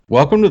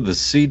Welcome to the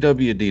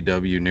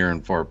CWDW Near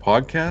and Far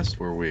podcast,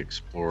 where we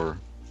explore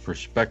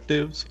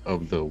perspectives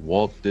of the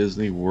Walt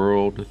Disney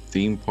World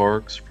theme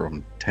parks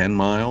from 10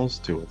 miles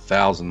to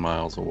 1,000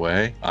 miles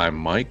away. I'm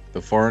Mike,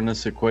 the far in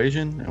this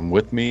equation, and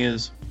with me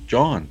is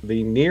John,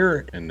 the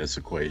near in this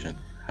equation.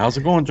 How's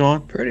it going,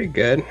 John? Pretty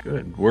good.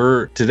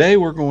 Good. Today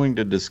we're going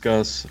to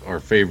discuss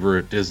our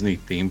favorite Disney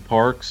theme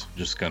parks.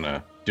 Just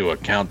gonna do a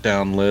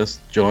countdown list.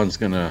 John's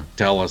gonna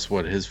tell us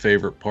what his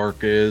favorite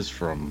park is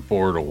from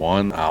 4 to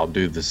 1. I'll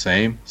do the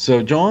same.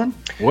 So, John,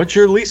 what's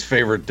your least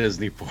favorite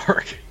Disney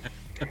park?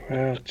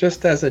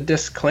 Just as a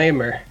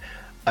disclaimer,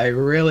 I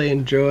really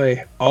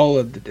enjoy all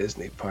of the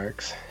Disney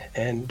parks,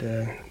 and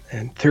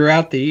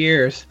throughout the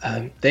years,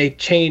 they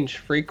change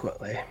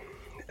frequently.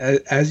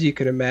 As you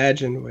can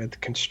imagine, with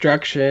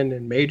construction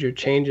and major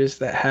changes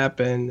that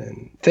happen,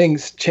 and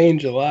things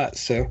change a lot.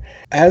 So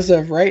as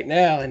of right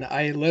now, and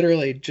I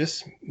literally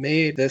just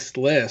made this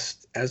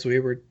list as we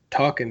were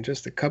talking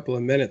just a couple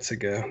of minutes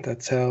ago.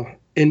 That's how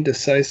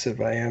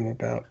indecisive I am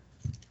about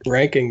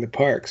ranking the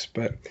parks.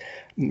 But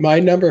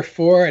my number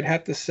 4, I'd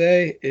have to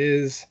say,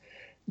 is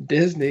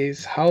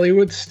Disney's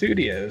Hollywood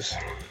Studios.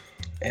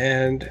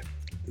 And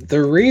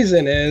the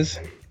reason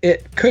is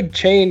it could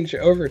change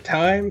over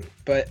time,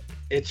 but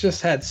it's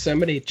just had so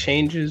many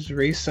changes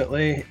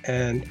recently,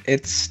 and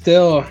it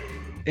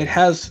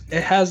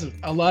has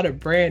a lot of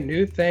brand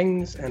new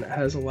things, and it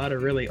has a lot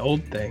of really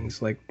old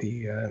things. Like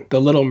the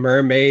Little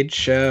Mermaid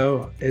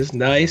show is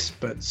nice,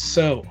 but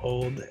so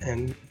old.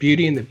 And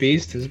Beauty and the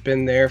Beast has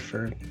been there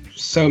for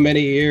so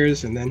many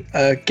years, and then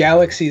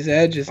Galaxy's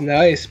Edge is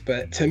nice,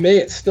 but to me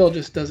it still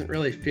just doesn't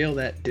really feel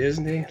that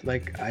Disney.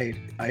 Like I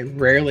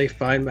rarely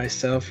find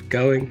myself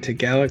going to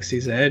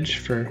Galaxy's Edge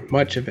for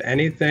much of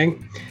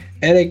anything.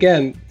 And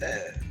again,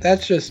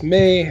 that's just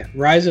me.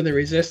 Rise of the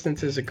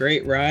Resistance is a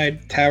great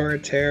ride. Tower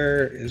of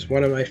Terror is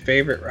one of my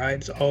favorite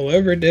rides all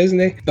over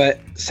Disney. But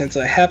since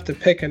I have to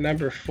pick a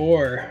number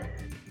 4,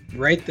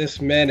 right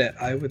this minute,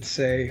 I would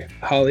say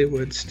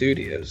Hollywood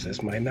Studios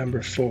is my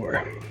number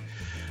 4.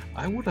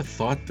 I would have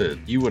thought that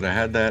you would have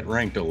had that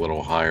ranked a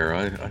little higher.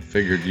 I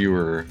figured you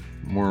were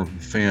more of a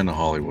fan of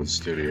Hollywood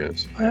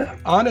Studios.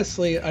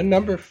 Honestly, a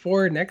number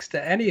 4 next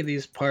to any of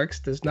these parks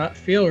does not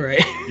feel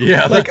right.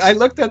 Yeah. Like I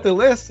looked at the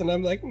list and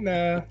I'm like,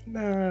 no.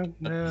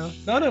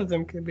 None of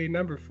them can be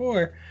number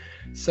 4.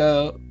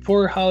 So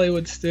poor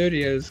Hollywood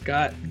Studios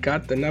got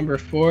the number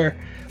 4.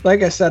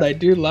 Like I said, I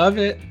do love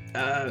it.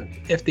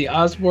 If the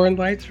Osborne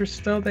lights were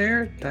still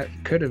there, that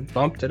could have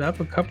bumped it up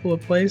a couple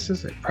of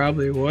places. It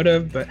probably would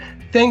have, but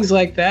things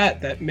like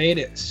that made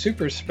it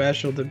super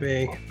special to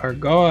me are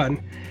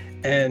gone.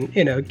 And,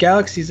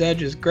 Galaxy's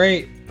Edge is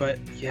great, but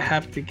you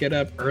have to get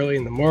up early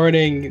in the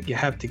morning. You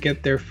have to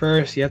get there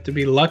first. You have to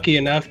be lucky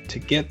enough to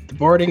get the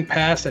boarding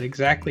pass at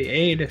exactly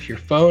 8. If your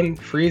phone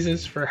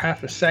freezes for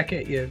half a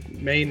second, you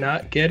may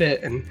not get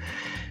it. And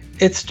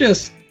it's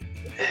just,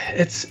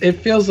 it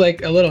feels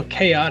like a little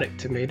chaotic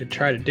to me to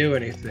try to do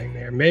anything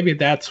there. Maybe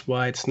that's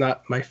why it's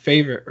not my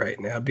favorite right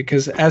now,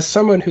 because as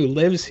someone who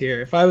lives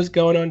here, if I was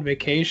going on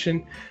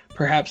vacation,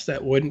 perhaps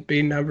that wouldn't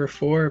be number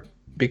 4,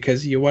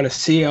 because you want to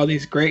see all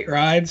these great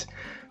rides.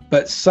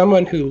 But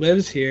someone who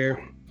lives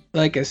here,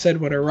 like I said,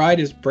 when a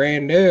ride is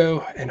brand new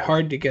and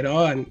hard to get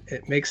on,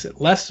 it makes it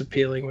less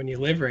appealing when you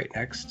live right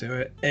next to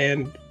it.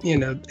 And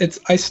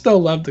I still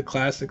love the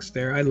classics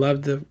there. I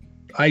love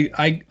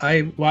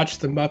I watch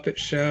the Muppet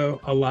Show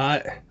a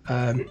lot.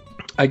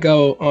 I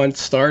go on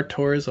Star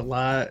Tours a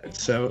lot.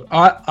 So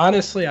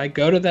honestly, I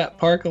go to that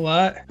park a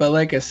lot. But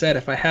like I said,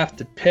 if I have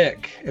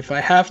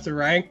to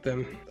rank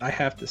them, I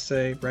have to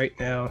say right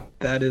now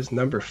that is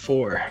number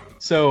 4.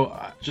 So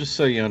just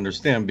so you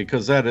understand,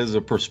 because that is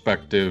a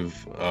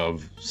perspective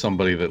of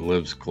somebody that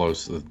lives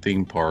close to the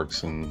theme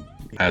parks, and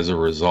as a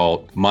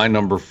result, my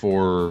number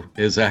 4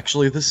 is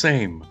actually the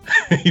same,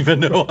 even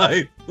though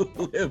I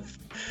live,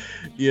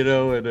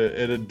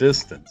 at a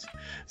distance.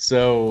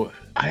 So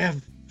I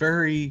have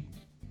very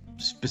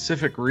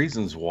specific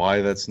reasons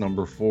why that's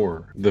number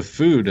 4. The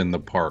food in the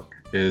park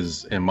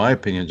is, in my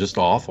opinion, just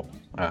awful.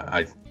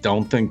 I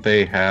don't think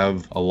they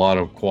have a lot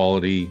of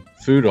quality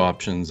food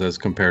options as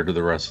compared to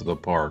the rest of the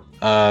park.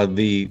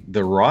 The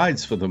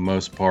rides, for the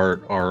most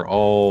part, are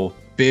all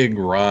big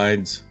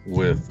rides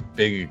with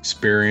big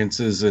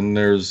experiences, and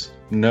there's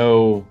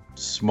no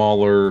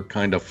smaller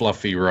kind of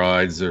fluffy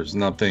rides. There's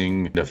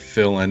nothing to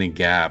fill any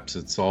gaps.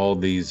 It's all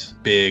these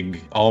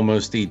big,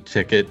 almost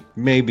e-ticket,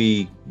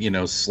 maybe,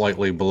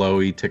 slightly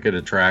below e-ticket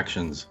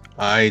attractions.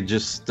 I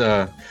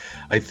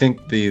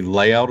think the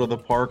layout of the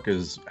park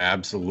is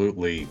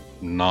absolutely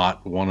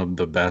not one of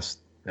the best.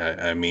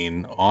 I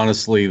mean,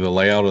 honestly, the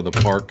layout of the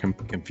park can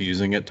be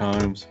confusing at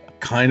times.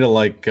 Kind of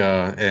like,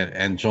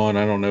 and John,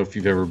 I don't know if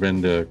you've ever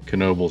been to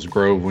Knoebels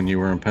Grove when you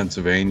were in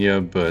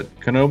Pennsylvania, but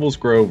Knoebels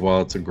Grove,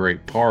 while it's a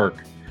great park,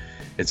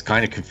 it's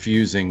kind of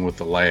confusing with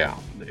the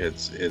layout.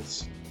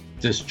 It's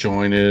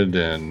disjointed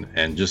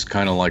and just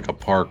kind of like a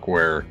park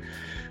where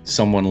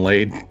someone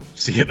laid,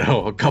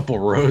 a couple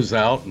rows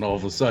out and all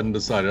of a sudden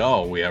decided,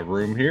 oh, we have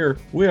room here.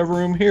 We have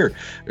room here.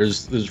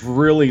 There's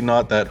really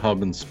not that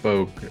hub and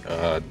spoke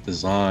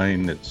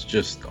design. It's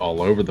just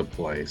all over the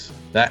place.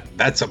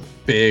 That's a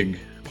big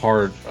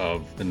part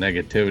of the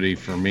negativity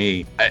for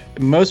me.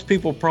 Most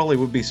people probably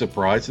would be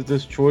surprised at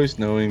this choice,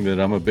 knowing that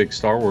I'm a big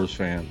Star Wars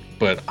fan.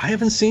 But I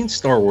haven't seen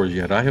Star Wars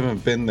yet. I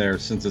haven't been there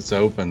since it's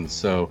opened,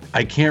 so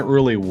I can't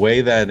really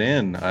weigh that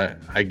in.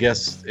 I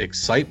guess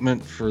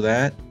excitement for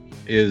that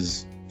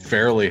is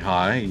fairly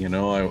high.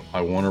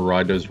 I want to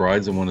ride those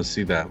rides. I want to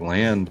see that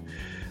land.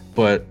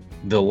 But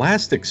the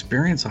last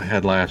experience I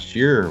had last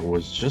year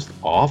was just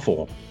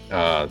awful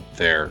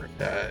there.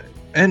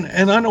 And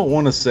I don't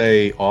want to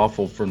say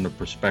awful from the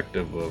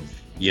perspective of,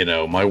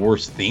 my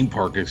worst theme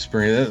park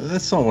experience.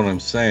 That's not what I'm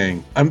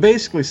saying. I'm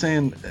basically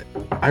saying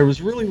I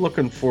was really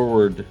looking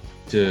forward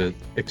to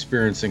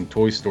experiencing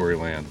Toy Story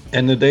Land.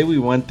 And the day we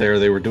went there,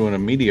 they were doing a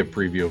media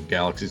preview of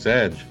Galaxy's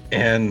Edge.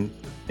 And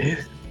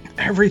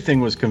everything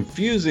was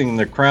confusing.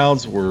 The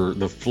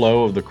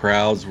flow of the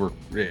crowds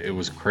it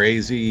was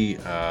crazy.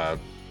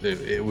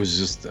 It was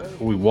just,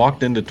 we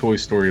walked into Toy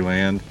Story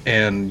Land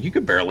and you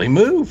could barely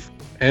move.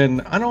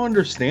 And I don't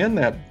understand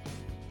that.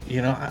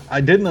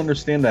 I didn't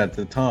understand that at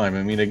the time.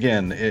 I mean,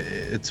 again,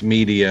 it's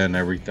media and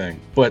everything.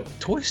 But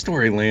Toy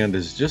Story Land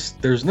is just,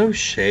 there's no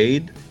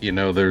shade. You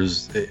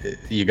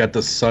got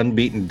the sun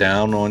beating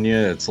down on you.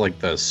 It's like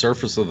the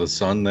surface of the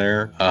sun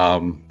there.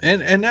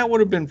 And that would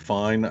have been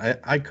fine.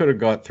 I could have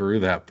got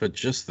through that. But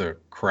just the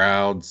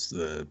crowds,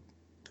 the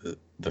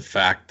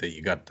fact that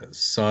you got the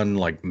sun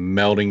like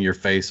melting your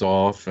face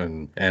off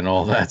and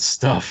all that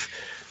stuff.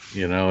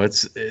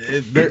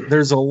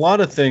 There's a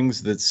lot of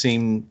things that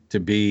seem to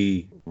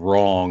be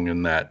wrong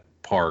in that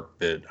park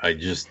that I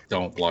just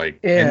don't like.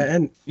 Yeah,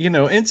 and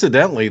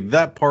incidentally,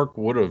 that park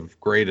would have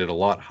graded a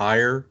lot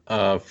higher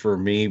for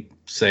me,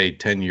 say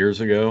 10 years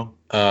ago.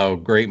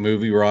 Great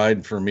movie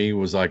ride for me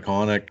was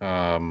iconic.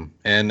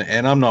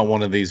 And I'm not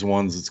one of these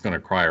ones that's going to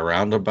cry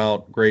around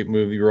about Great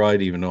Movie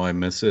Ride, even though I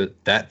miss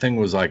it. That thing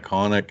was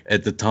iconic.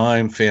 At the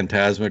time,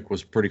 Fantasmic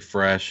was pretty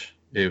fresh.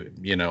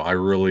 I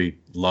really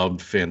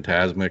loved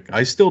Fantasmic.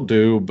 I still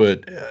do,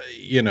 but,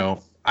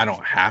 I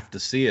don't have to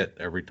see it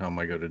every time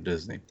I go to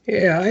Disney.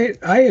 Yeah,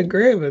 I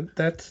agree with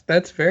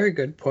that's very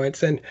good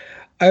points. And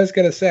I was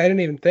going to say, I didn't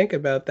even think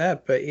about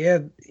that, but yeah,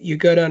 you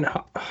go down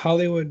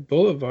Hollywood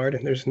Boulevard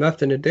and there's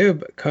nothing to do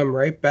but come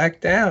right back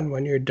down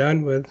when you're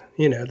done with,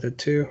 the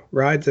two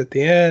rides at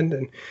the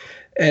end.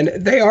 And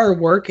they are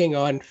working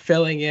on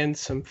filling in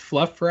some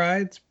fluff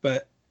rides,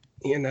 but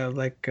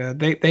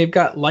they've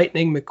got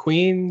Lightning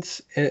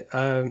McQueen's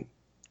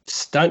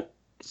stunt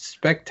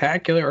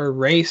spectacular or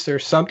race or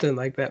something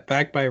like that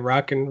back by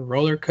Rock and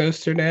Roller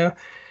Coaster now.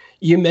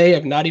 You may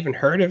have not even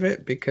heard of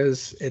it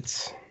because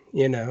it's,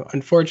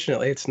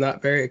 unfortunately it's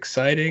not very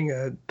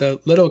exciting. The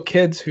little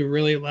kids who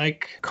really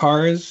like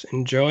cars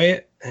enjoy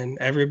it, and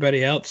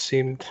everybody else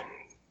seemed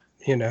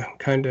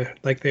kind of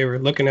like they were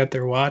looking at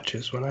their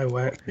watches when I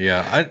went.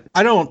 Yeah,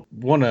 I don't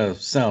want to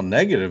sound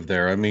negative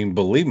there. I mean,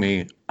 believe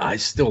me, I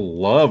still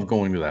love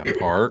going to that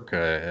park.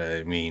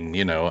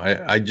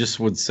 I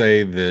just would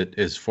say that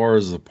as far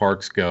as the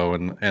parks go,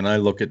 and I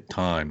look at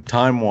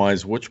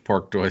time-wise, which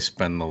park do I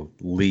spend the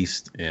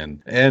least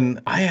in?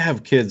 And I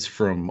have kids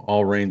from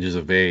all ranges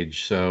of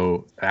age.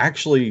 So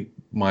actually,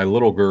 my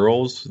little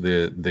girls,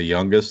 the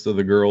youngest of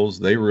the girls,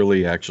 they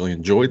really actually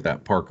enjoyed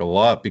that park a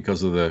lot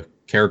because of the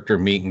character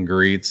meet and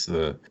greets,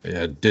 the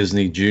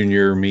Disney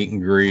Junior meet and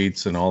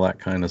greets and all that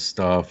kind of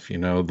stuff. The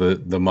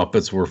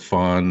Muppets were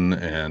fun,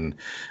 and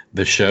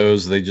the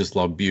shows, they just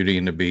love Beauty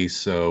and the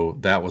Beast, so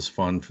that was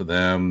fun for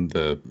them.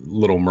 The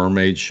Little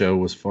Mermaid show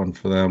was fun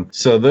for them.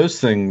 So those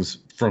things,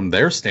 from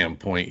their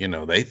standpoint,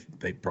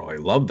 they probably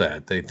love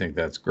that. They think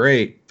that's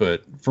great.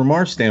 But from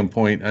our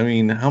standpoint, I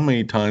mean, how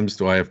many times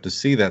do I have to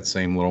see that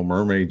same Little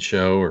Mermaid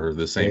show or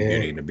the same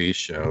Beauty and the Beast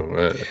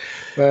show?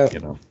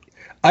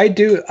 I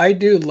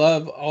do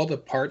love all the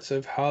parts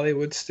of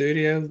Hollywood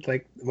Studios.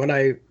 Like when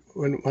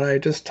I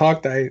just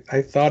talked, I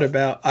thought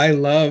about, I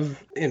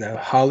love,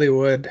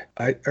 Hollywood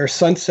or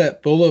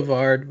Sunset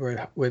Boulevard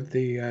with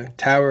the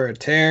Tower of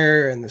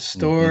Terror and the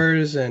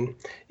stores. Mm-hmm.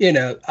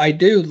 And, I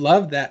do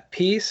love that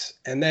piece.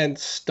 And then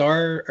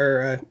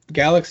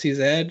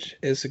Galaxy's Edge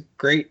is a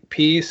great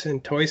piece,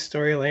 and Toy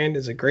Story Land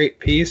is a great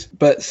piece.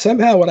 But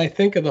somehow when I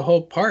think of the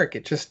whole park,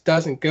 it just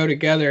doesn't go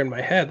together in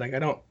my head. Like I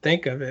don't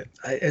think of it.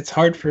 It's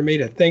hard for me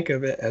to think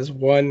of it as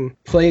one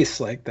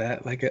place like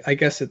that. Like I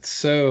guess it's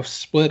so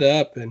split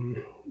up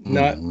and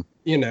not,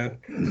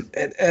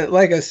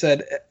 like I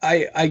said,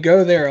 I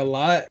go there a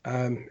lot.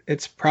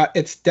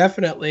 It's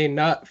definitely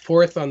not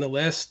fourth on the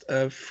list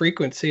of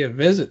frequency of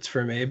visits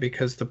for me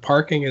because the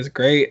parking is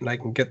great and I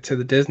can get to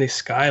the Disney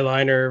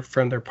Skyliner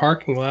from their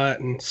parking lot.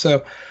 And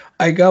so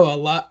I go a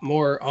lot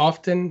more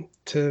often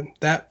to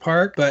that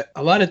park, but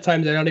a lot of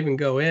times I don't even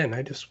go in.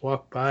 I just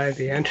walk by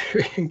the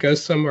entry and go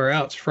somewhere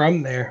else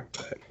from there.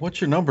 But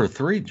what's your number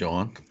 3,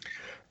 John?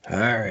 All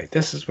right,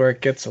 this is where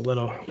it gets a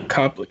little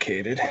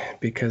complicated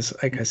because,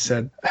 like I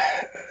said,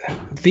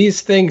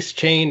 these things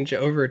change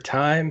over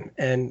time,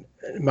 and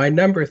my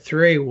number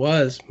 3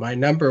 was my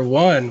number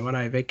 1 when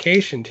I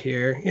vacationed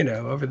here,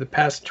 over the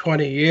past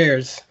 20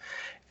 years.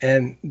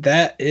 And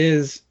that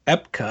is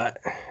Epcot.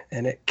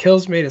 And it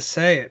kills me to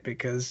say it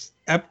because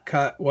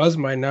Epcot was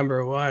my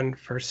number 1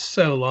 for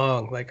so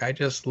long. Like, I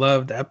just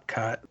loved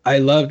Epcot. I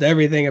loved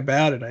everything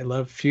about it. I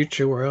loved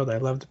Future World. I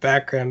loved the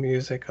background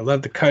music. I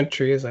loved the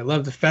countries. I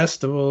loved the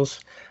festivals.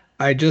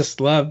 I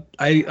just loved,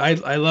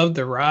 I love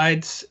the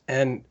rides,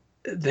 and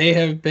they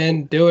have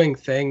been doing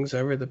things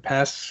over the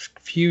past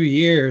few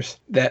years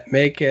that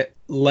make it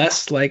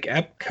less like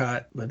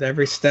Epcot with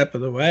every step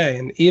of the way.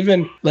 And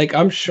even like,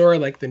 I'm sure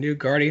like the new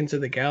Guardians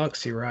of the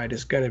Galaxy ride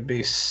is going to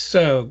be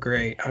so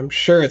great. I'm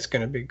sure it's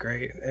going to be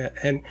great.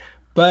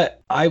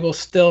 But I will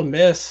still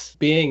miss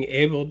being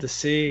able to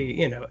see,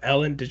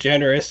 Ellen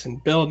DeGeneres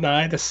and Bill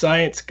Nye the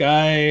Science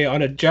Guy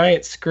on a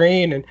giant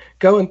screen, and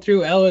going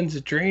through Ellen's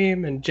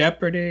dream and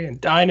Jeopardy and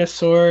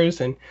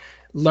dinosaurs and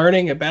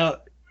learning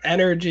about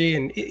energy.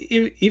 And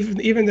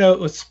even though it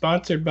was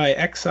sponsored by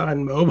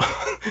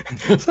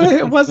ExxonMobil, so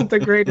it wasn't the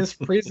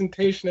greatest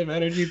presentation of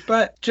energy,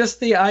 but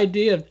just the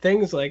idea of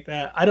things like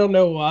that. I don't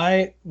know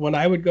why when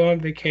I would go on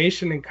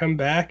vacation and come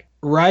back,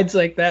 rides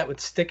like that would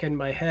stick in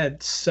my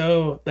head,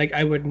 so like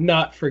I would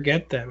not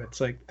forget them. It's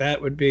like that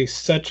would be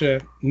such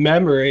a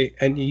memory,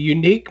 and a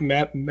unique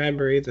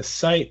memory, the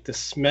sight, the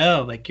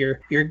smell, like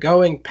you're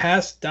going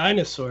past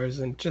dinosaurs,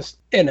 and just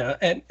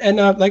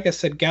like I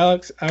said,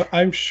 Galaxy,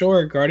 I'm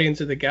sure Guardians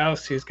of the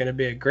Galaxy is going to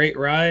be a great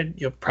ride.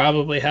 You'll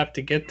probably have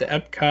to get to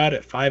Epcot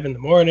at 5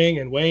 a.m.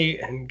 and wait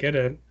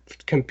and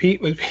compete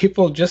with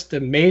people just to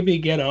maybe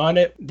get on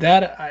it.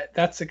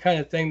 That's the kind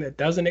of thing that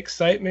doesn't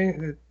excite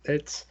me.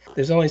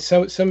 There's only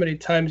so many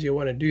times you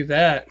want to do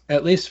that,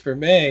 at least for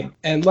me.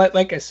 And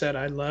like I said,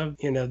 I love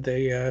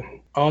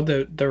all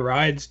the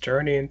rides,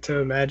 Journey into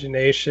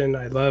Imagination.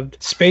 I loved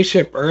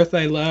Spaceship Earth.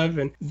 I love,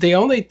 and the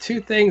only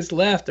 2 things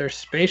left are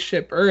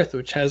Spaceship Earth,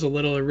 which has a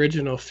little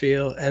original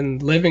feel,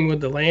 and Living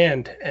with the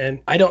Land. And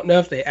I don't know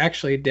if they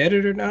actually did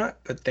it or not,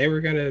 but they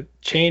were going to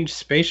change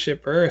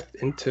Spaceship Earth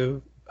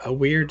into a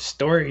weird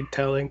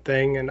storytelling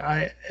thing, and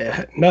it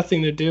had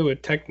nothing to do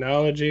with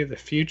technology, the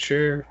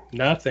future,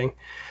 nothing.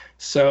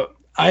 So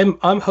I'm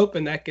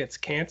hoping that gets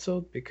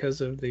canceled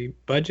because of the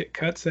budget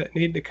cuts that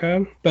need to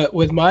come. But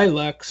with my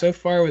luck so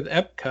far with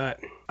Epcot,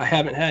 I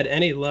haven't had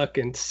any luck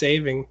in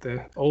saving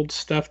the old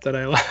stuff that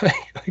I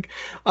like.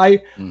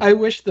 I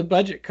wish the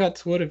budget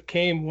cuts would have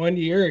came 1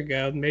 year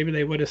ago. Maybe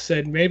they would have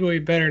said, maybe we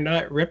better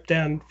not rip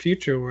down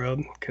Future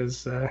World,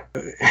 because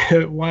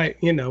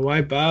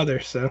why bother?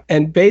 So,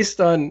 and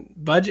based on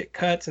budget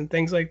cuts and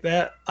things like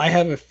that, I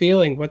have a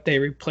feeling what they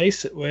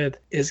replace it with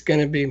is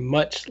going to be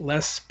much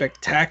less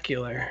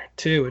spectacular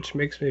too, which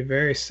makes me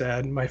very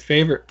sad. My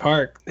favorite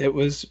park, it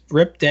was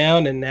ripped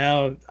down, and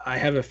now I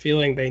have a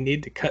feeling they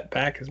need to cut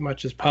back as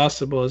much as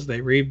possible as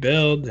they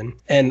rebuild.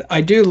 And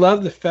I do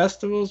love the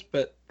festivals,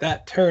 but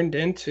that turned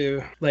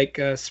into, like,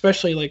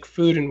 especially like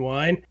Food and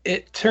Wine,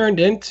 it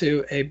turned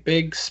into a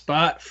big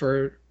spot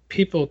for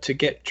people to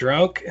get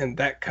drunk, and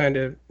that kind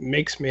of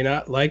makes me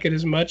not like it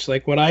as much.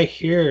 Like when I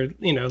hear,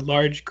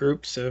 large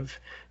groups of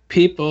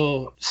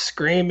people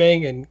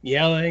screaming and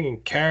yelling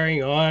and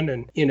carrying on,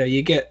 and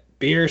you get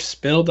beer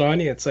spilled on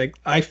you, it's like,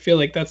 I feel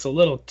like that's a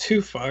little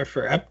too far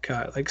for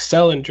Epcot. Like,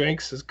 selling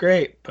drinks is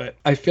great, but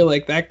I feel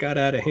like that got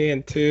out of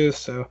hand too.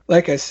 So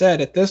like I said,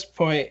 at this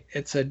point,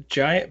 it's a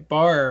giant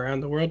bar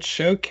around the World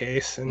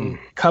Showcase and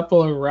a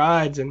couple of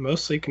rides and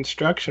mostly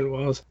construction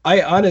walls.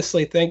 I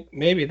honestly think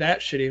maybe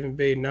that should even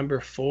be number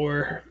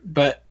 4,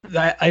 but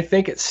I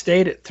think it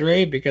stayed at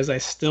 3 because I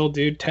still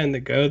do tend to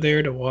go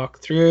there to walk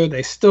through.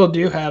 They still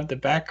do have the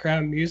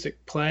background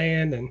music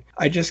playing, and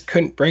I just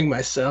couldn't bring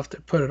myself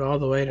to put it all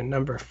the way to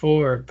number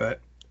 4.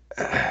 But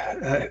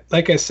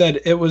like I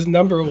said, it was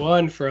number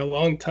 1 for a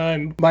long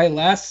time. My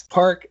last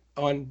park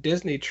on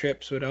Disney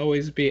trips would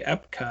always be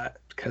Epcot,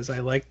 because I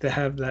like to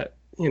have that,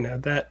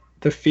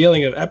 the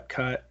feeling of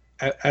Epcot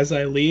as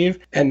I leave.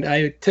 And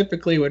I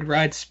typically would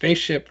ride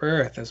Spaceship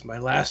Earth as my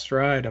last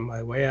ride on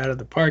my way out of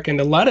the park.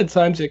 And a lot of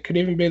times it could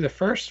even be the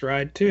first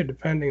ride too,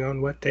 depending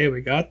on what day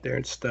we got there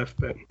and stuff.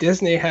 But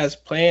Disney has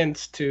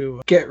plans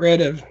to get rid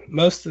of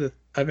most of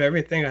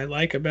everything I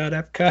like about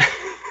Epcot.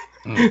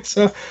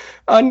 So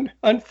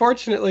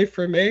unfortunately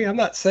for me, I'm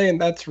not saying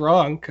that's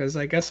wrong, because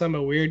I guess I'm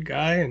a weird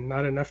guy and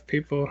not enough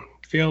people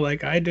feel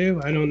like I do.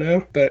 I don't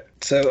know. But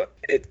so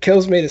it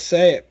kills me to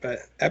say it, but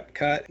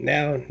Epcot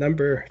now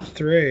number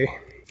 3.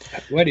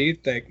 What do you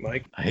think,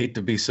 Mike? I hate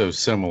to be so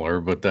similar,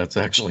 but that's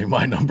actually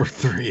my number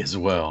 3 as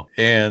well.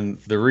 And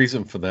the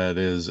reason for that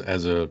is,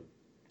 as a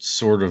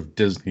sort of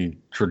Disney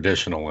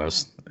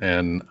traditionalist,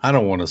 and I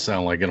don't want to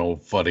sound like an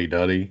old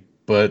fuddy-duddy,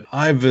 but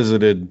I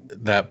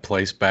visited that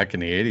place back in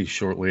the 80s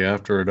shortly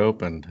after it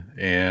opened,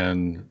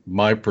 and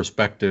my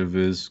perspective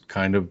is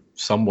kind of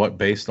somewhat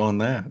based on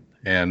that.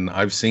 And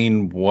I've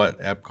seen what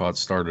Epcot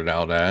started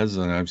out as,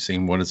 and I've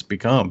seen what it's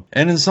become.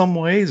 And in some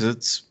ways,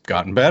 it's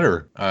gotten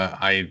better.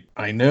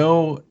 I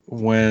know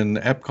when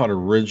Epcot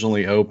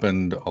originally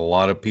opened, a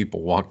lot of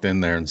people walked in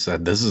there and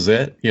said, "This is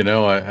it."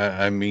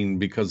 I mean,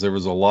 because there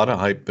was a lot of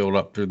hype built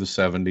up through the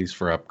 '70s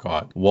for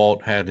Epcot.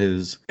 Walt had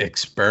his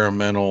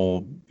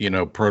experimental,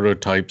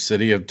 prototype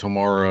City of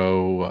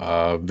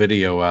Tomorrow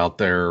video out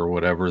there, or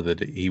whatever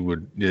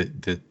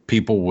that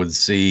people would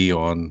see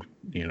on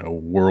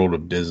World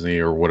of Disney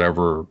or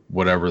whatever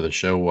the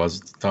show was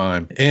at the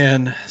time.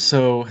 And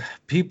so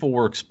people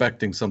were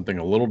expecting something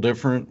a little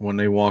different when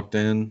they walked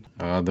in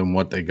than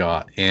what they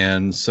got.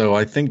 And so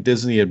I think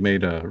Disney had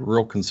made a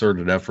real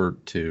concerted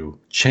effort to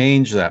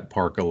change that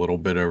park a little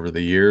bit over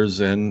the years.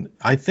 And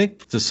I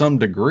think to some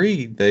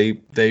degree,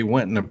 they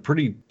went in a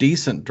pretty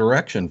decent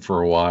direction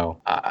for a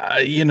while.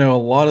 A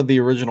lot of the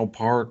original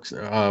park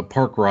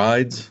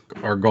rides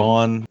are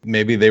gone.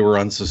 Maybe they were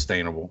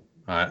unsustainable.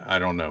 I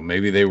don't know.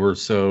 Maybe they were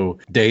so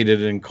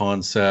dated in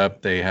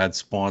concept. They had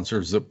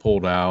sponsors that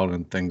pulled out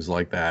and things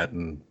like that.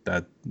 And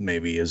that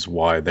maybe is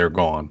why they're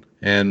gone.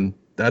 And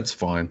that's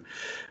fine.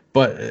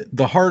 But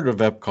the heart of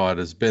Epcot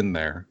has been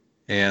there.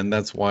 And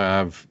that's why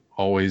I've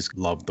always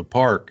loved the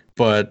park.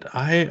 But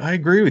I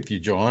agree with you,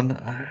 John.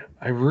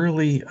 I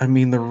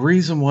mean, the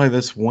reason why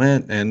this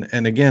went,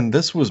 and again,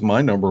 this was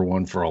my number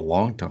one for a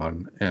long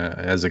time.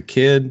 As a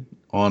kid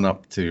on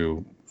up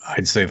to,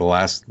 I'd say, the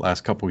last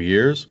couple of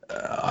years.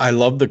 I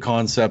love the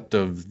concept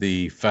of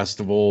the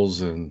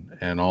festivals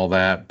and all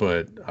that,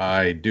 but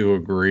I do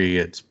agree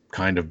it's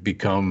kind of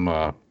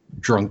become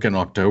drunken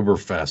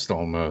Oktoberfest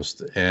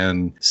almost.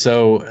 And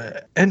so,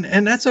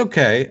 and that's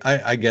okay.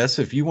 I guess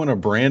if you want to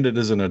brand it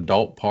as an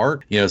adult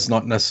park, it's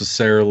not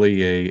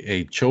necessarily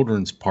a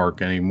children's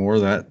park anymore.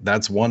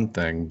 That's one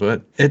thing,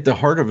 but at the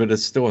heart of it,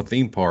 it's still a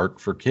theme park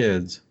for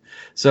kids.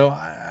 So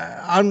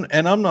I'm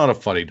not a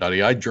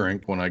fuddy-duddy. I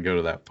drink when I go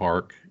to that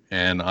park,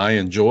 and I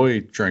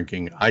enjoy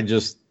drinking. I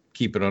just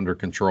keep it under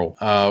control.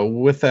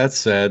 With that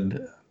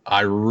said,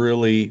 I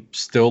really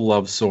still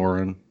love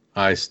Soarin'.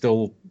 I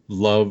still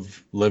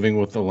love Living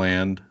with the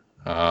Land.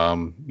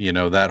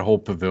 That whole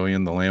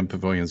pavilion, the Land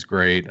Pavilion's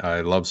great.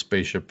 I love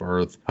Spaceship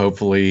Earth.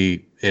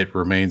 Hopefully it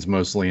remains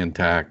mostly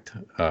intact.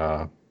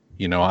 I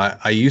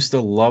used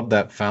to love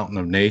that Fountain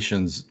of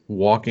Nations,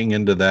 walking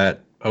into that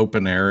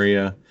open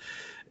area.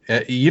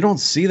 You don't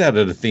see that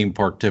at a theme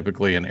park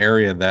typically, an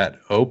area that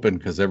open,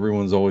 because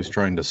everyone's always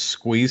trying to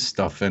squeeze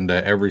stuff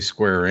into every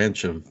square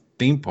inch of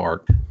theme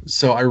park.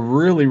 So I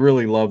really,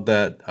 really love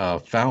that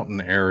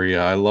fountain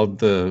area. I love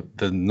the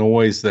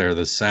noise there,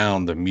 the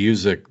sound, the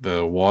music,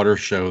 the water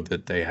show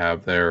that they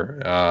have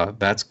there.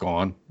 That's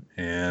gone,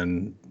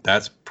 and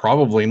that's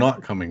probably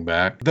not coming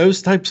back.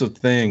 Those types of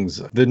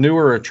things, the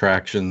newer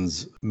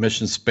attractions,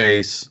 Mission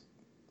Space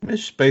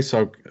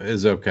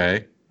is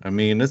okay. I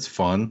mean, it's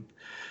fun.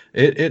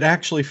 It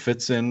actually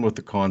fits in with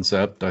the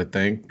concept, I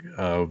think,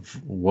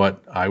 of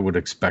what I would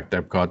expect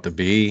Epcot to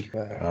be.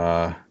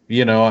 The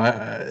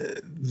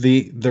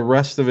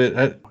rest of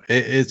it,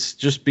 it's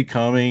just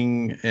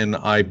becoming an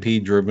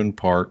IP-driven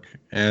park.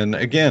 And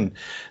again,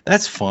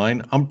 that's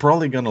fine. I'm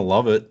probably going to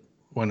love it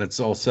when it's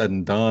all said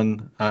and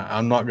done.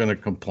 I'm not going to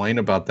complain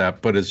about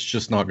that, but it's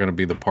just not going to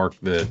be the park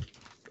that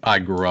I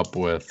grew up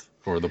with,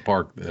 or the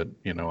park that,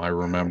 I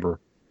remember.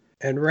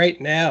 And right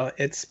now,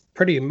 it's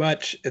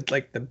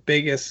like the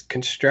biggest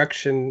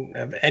construction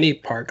of any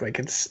park. Like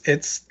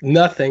it's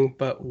nothing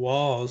but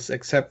walls,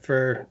 except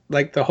for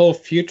like the whole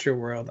Future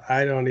World.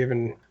 I don't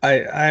even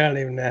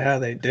know how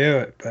they do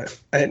it.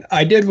 And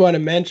I did want to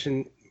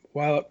mention,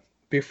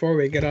 before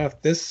we get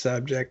off this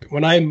subject,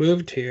 when I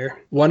moved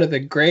here, one of the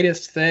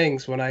greatest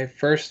things when I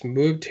first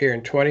moved here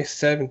in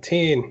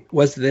 2017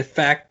 was the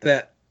fact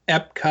that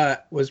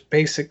Epcot was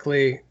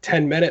basically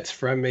 10 minutes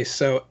from me.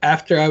 So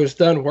after I was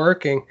done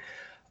working,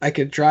 I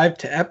could drive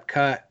to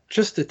Epcot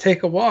just to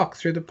take a walk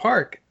through the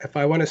park. If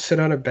I want to sit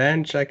on a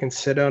bench, I can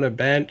sit on a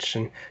bench.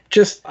 And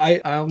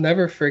I'll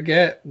never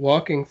forget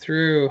walking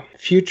through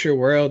Future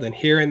World and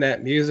hearing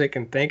that music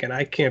and thinking,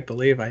 I can't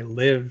believe I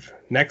live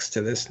next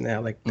to this now.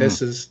 Like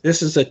this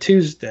is a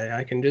Tuesday.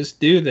 I can just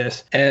do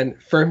this.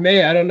 And for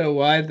me, I don't know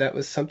why, that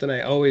was something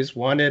I always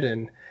wanted.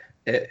 And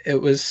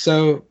it was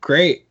so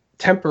great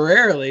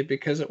temporarily,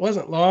 because it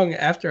wasn't long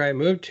after I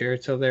moved here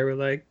till they were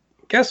like,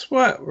 guess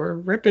what? We're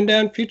ripping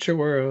down Future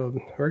World.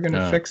 We're going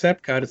to fix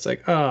Epcot. It's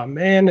like, oh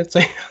man, it's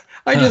like,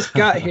 I just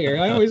got here.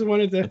 I always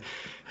wanted to.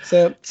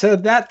 So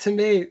that, to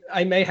me,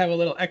 I may have a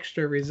little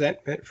extra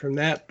resentment from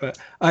that, but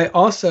I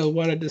also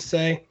wanted to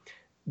say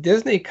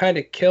Disney kind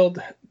of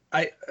killed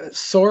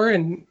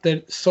Soarin'.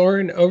 The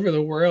Soarin' Over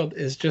the World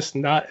is just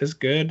not as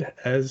good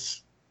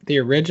as the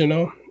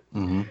original.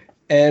 Mm-hmm.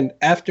 And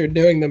after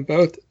doing them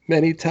both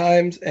many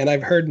times, and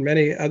I've heard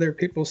many other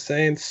people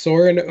saying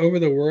Soarin' Over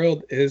the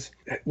World is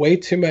way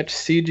too much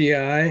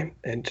CGI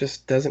and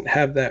just doesn't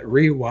have that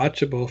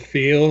rewatchable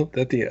feel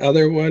that the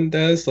other one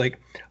does. Like,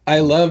 I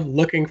love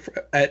looking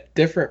at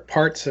different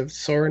parts of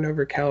Soarin'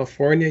 Over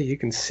California. You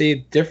can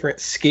see different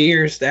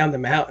skiers down the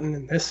mountain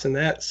and this and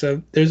that.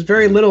 So there's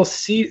very little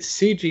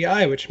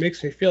CGI, which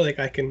makes me feel like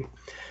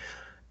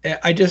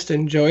I just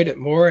enjoyed it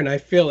more, and I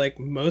feel like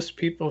most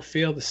people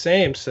feel the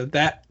same. So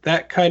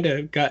that kind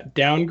of got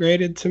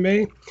downgraded to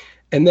me.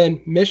 And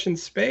then Mission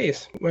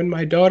Space. When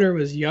my daughter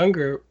was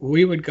younger,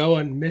 we would go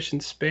on Mission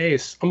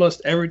Space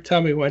almost every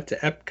time we went to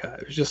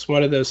Epcot. It was just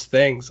one of those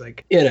things.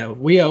 Like,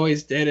 we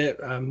always did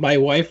it. My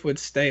wife would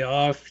stay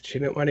off. She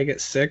didn't want to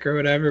get sick or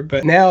whatever.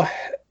 But now,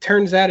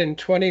 turns out in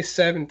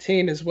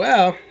 2017 as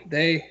well,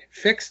 they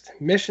fixed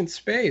Mission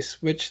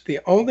Space, which the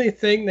only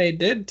thing they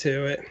did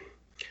to it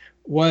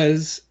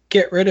was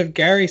get rid of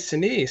Gary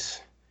Sinise.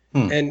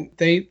 And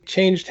they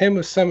changed him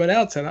with someone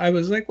else. And I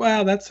was like,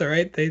 wow, that's all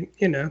right.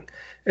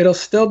 It'll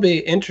still be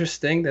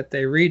interesting that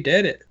they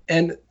redid it.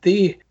 And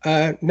the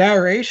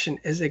narration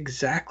is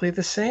exactly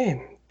the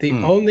same. The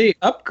only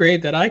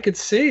upgrade that I could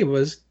see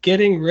was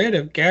getting rid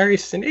of Gary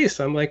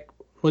Sinise. I'm like,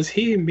 was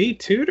he Me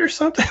Too'd or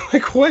something?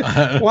 Like, what?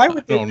 Why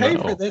would they pay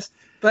for this?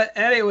 But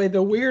anyway,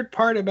 the weird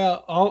part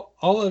about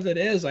all of it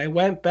is I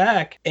went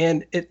back,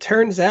 and it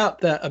turns out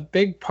that a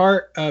big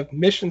part of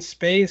Mission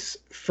Space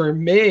for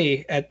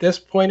me at this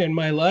point in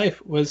my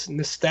life was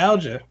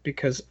nostalgia,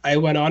 because I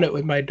went on it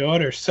with my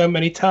daughter so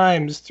many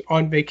times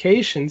on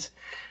vacations.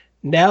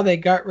 Now they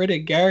got rid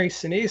of Gary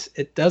Sinise.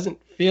 It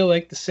doesn't feel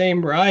like the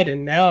same ride,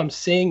 and now I'm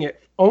seeing it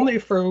only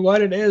for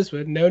what it is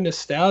with no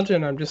nostalgia,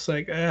 and I'm just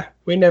like,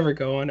 we never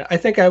go on it. I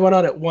think I went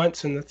on it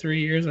once in the 3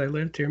 years I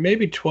lived here,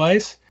 maybe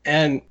twice.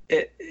 And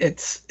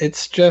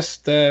it's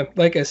just,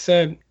 like I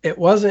said, it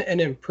wasn't an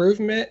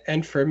improvement.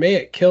 And for me,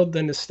 it killed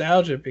the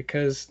nostalgia,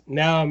 because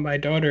now my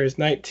daughter is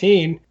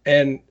 19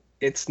 and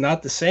it's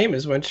not the same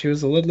as when she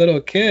was a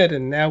little kid.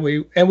 And now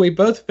we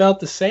both felt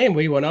the same.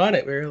 We went on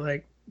it. We were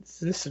like,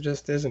 this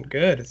just isn't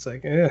good. It's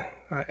like, and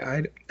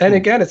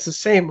again, it's the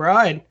same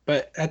ride,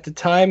 but at the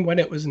time when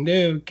it was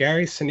new,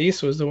 Gary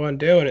Sinise was the one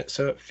doing it,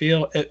 so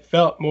it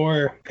felt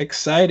more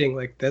exciting.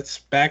 Like, that's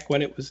back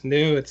when it was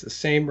new. It's the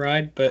same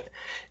ride, but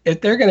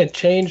if they're going to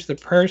change the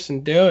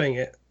person doing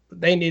it,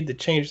 they need to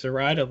change the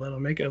ride a little,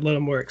 make it a little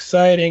more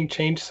exciting,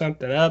 change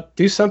something up,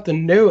 do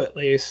something new at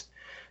least.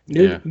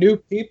 New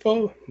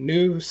people,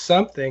 new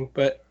something.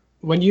 But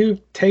when you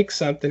take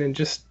something and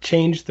just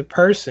change the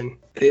person,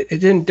 it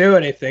didn't do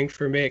anything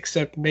for me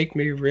except make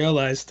me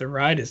realize the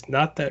ride is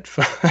not that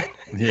fun.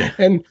 Yeah.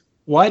 And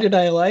why did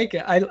I like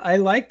it? I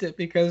liked it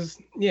because,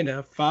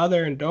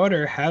 father and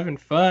daughter having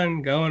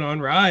fun going on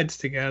rides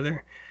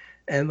together.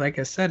 And like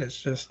I said,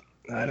 it's just,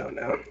 I don't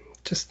know,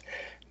 just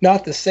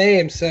not the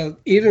same. So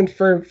even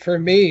for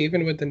me,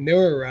 even with the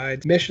newer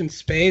rides, Mission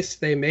Space,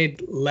 they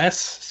made less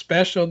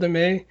special to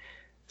me.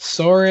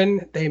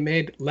 Soarin', they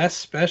made less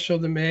special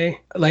to me.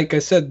 Like I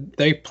said,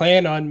 they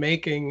plan on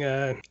making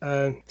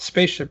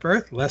Spaceship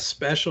Earth less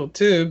special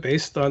too,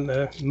 based on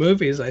the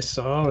movies I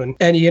saw.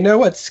 And you know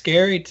what's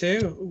scary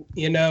too?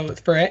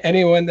 For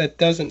anyone that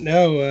doesn't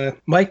know,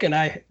 Mike and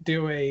I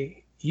do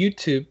a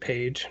YouTube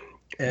page,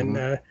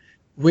 and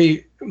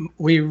we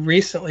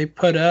recently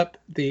put up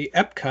the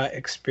Epcot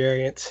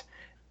experience.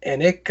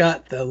 And it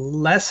got the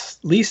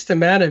least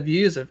amount of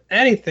views of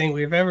anything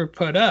we've ever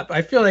put up.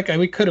 I feel like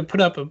we could have put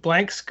up a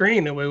blank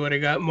screen and we would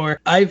have got more.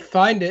 I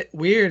find it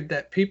weird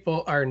that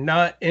people are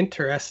not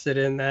interested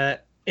in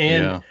that.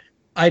 And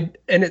and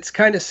it's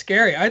kind of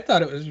scary. I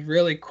thought it was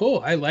really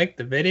cool. I like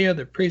the video.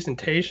 The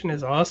presentation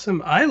is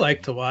awesome. I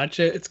like to watch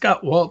it. It's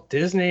got Walt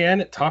Disney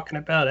in it talking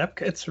about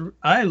Epcot.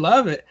 I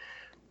love it.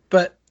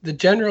 But the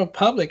general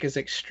public is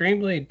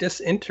extremely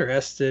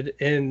disinterested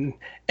in,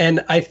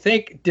 and I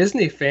think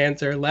Disney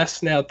fans are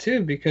less now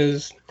too,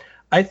 because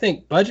I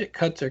think budget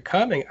cuts are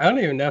coming. I don't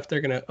even know if they're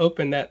going to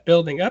open that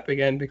building up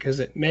again, because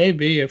it may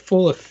be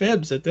full of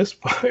fibs at this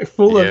point,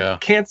 full of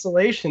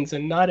cancellations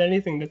and not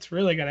anything that's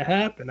really going to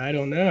happen. I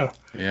don't know.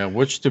 Yeah,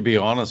 which, to be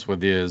honest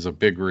with you, is a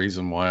big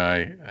reason why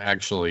I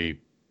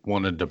actually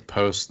wanted to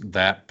post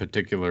that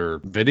particular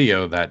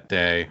video that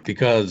day,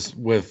 because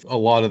with a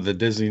lot of the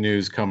Disney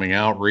news coming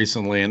out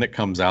recently, and it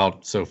comes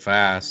out so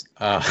fast,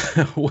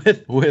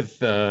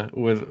 with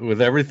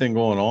everything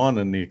going on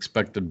and the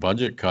expected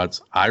budget cuts,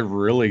 I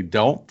really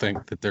don't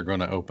think that they're going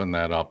to open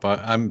that up.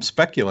 I'm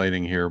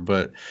speculating here,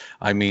 but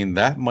I mean,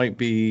 that might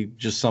be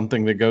just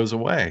something that goes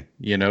away.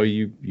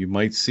 You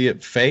might see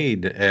it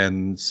fade,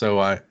 and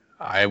so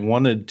I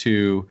wanted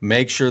to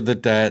make sure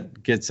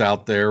that gets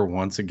out there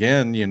once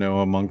again,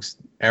 amongst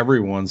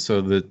everyone,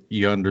 so that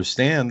you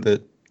understand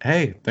that,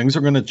 hey, things are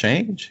going to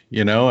change,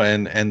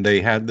 and they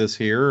had this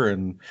here,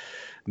 and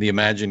the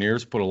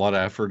Imagineers put a lot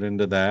of effort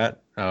into that.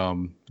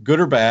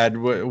 Good or bad,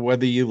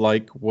 whether you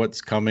like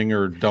what's coming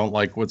or don't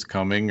like what's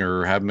coming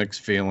or have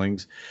mixed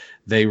feelings,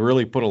 they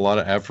really put a lot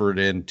of effort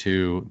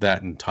into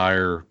that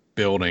entire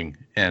building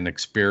and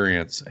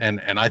experience.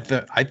 And I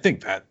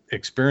think that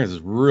experience is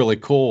really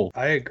cool.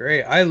 I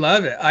agree. I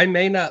love it. I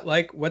may not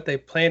like what they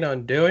plan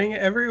on doing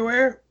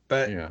everywhere,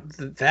 but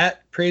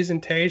that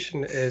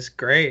presentation is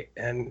great.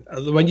 And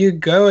when you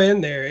go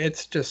in there,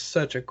 it's just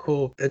it's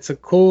a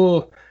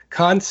cool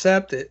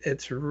concept.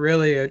 It's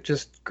really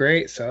just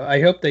great. So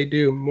I hope they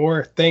do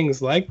more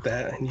things like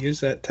that and use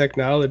that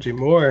technology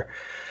more.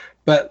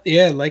 But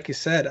yeah, like you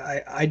said,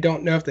 I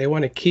don't know if they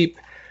want to keep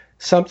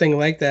something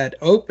like that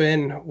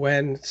open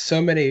when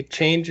so many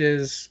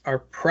changes are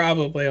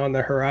probably on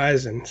the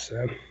horizon.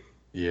 So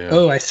yeah.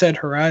 Oh, I said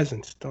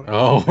horizons. Don't.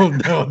 Oh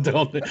no,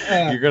 don't.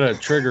 You're gonna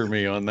trigger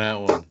me on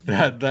that one.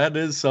 That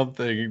is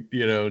something,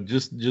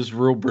 just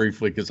real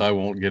briefly, because I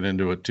won't get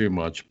into it too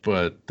much.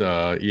 But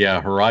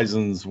yeah,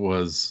 Horizons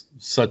was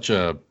such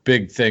a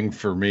big thing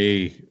for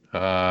me.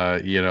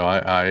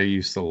 I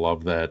used to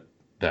love that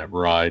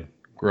ride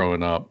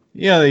growing up.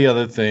 Yeah, the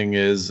other thing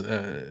is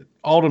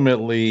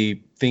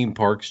ultimately theme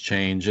parks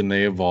change and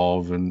they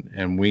evolve,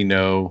 and we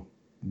know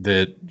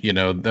that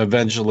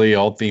eventually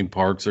all theme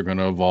parks are going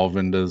to evolve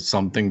into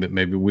something that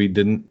maybe we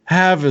didn't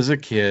have as a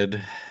kid,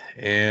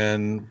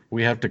 and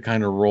we have to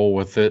kind of roll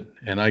with it.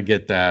 And I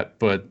get that,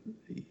 but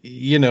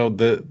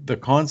the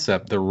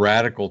concept, the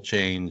radical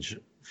change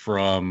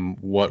from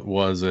what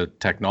was a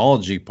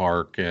technology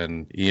park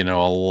and a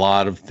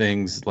lot of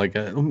things, like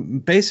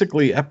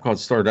basically Epcot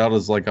started out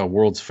as like a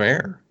World's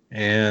Fair.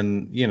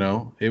 And,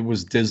 it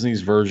was Disney's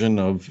version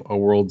of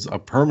a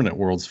permanent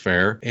World's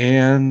Fair,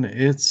 and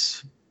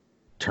it's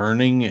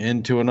turning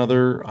into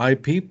another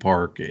IP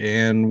park,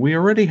 and we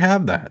already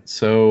have that.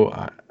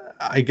 So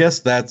I guess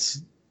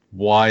that's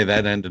why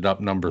that ended up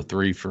number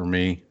 3 for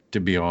me, to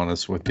be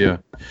honest with you.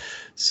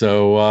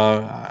 So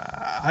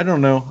I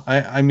don't know.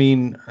 I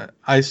mean,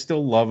 I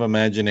still love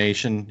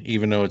Imagination,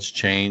 even though it's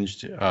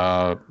changed,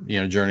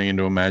 Journey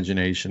into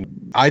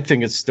Imagination. I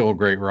think it's still a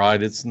great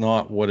ride. It's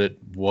not what it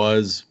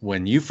was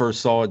when you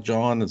first saw it,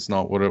 John. It's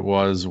not what it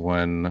was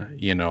when,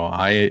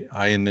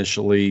 I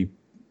initially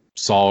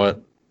saw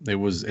it.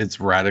 It's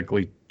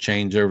radically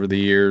changed over the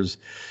years.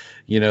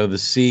 The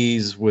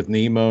Seas with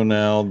Nemo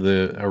now,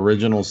 the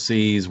original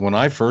Seas, when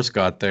I first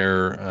got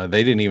there,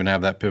 they didn't even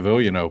have that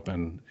pavilion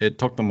open. It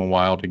took them a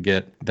while to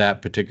get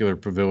that particular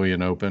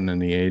pavilion open in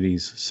the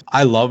 80s. So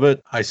I love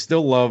it. I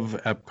still love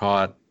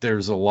Epcot.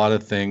 There's a lot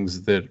of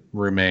things that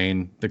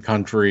remain, the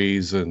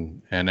countries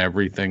and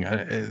everything.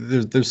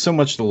 There's so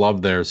much to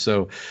love there.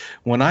 So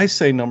when I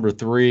say number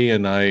 3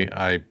 and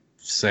I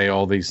say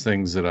all these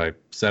things that I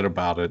said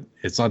about it,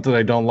 it's not that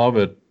I don't love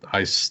it.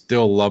 I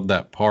still love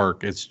that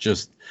park. It's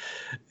just,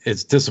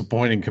 it's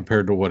disappointing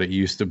compared to what it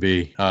used to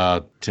be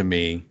to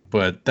me.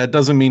 But that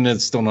doesn't mean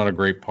it's still not a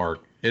great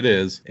park. It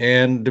is.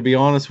 And to be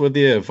honest with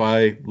you, if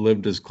I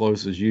lived as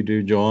close as you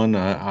do, John,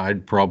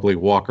 I'd probably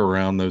walk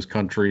around those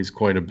countries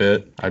quite a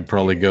bit. I'd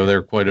probably go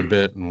there quite a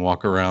bit and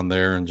walk around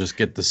there and just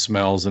get the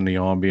smells and the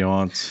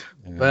ambiance.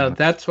 Well,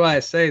 that's why I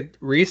say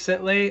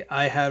recently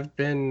I have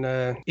been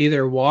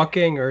either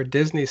walking or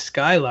Disney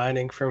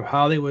skylining from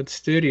Hollywood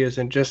Studios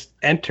and just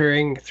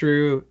entering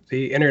through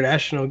the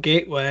International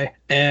Gateway.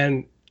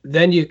 And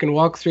then you can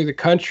walk through the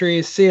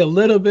country, see a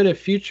little bit of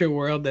Future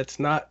World that's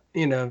not,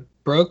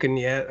 broken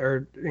yet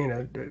or,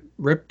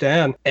 ripped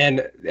down,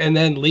 and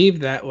then leave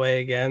that way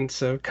again.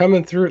 So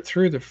coming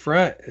through the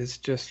front is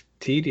just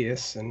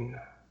tedious and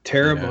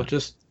terrible. Yeah.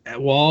 Just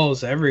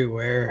walls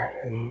everywhere.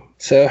 And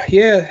so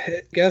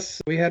I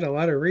guess we had a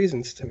lot of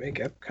reasons to make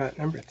Epcot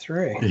number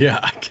 3. Yeah,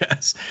 I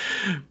guess.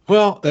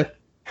 Well, I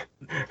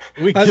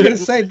was going to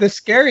say, the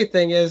scary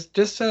thing is,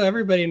 just so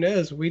everybody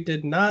knows, we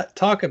did not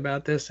talk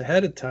about this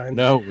ahead of time.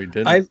 No, we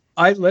didn't.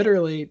 I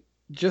literally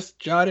just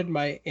jotted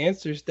my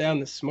answers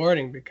down this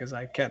morning because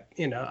I kept,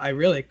 I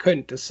really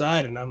couldn't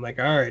decide. And I'm like,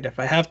 all right, if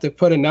I have to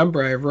put a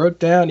number, I wrote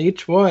down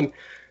each one,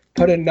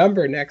 put a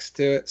number next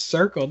to it,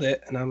 circled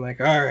it, and I'm like,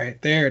 all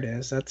right, there it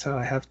is. That's how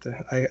I have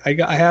to.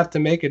 I have to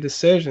make a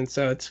decision.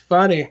 So it's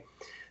funny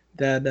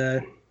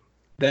that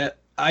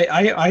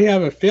I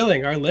have a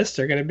feeling our lists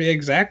are going to be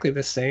exactly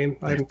the same.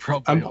 I'm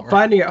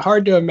finding it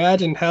hard to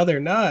imagine how they're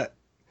not.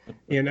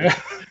 Yeah.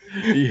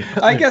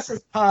 I guess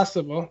it's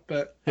possible,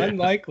 but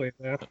unlikely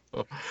though.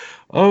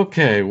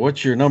 Okay,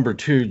 what's your number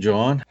 2,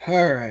 John?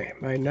 All right,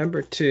 my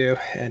number 2,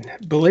 and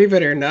believe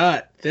it or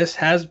not, this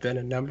has been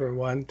a number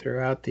 1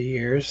 throughout the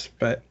years,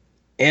 but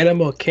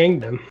Animal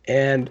Kingdom.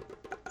 And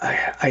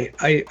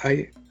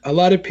I a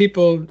lot of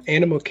people,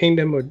 Animal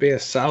Kingdom would be a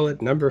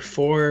solid number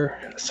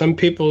 4. Some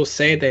people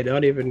say they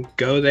don't even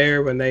go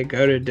there when they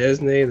go to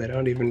Disney.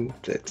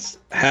 It's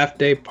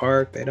half-day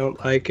park. They don't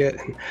like it.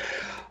 And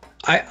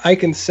I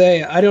can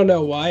say, I don't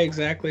know why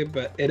exactly,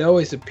 but it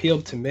always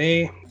appealed to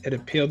me. It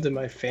appealed to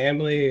my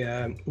family.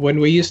 When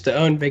we used to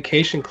own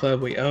Vacation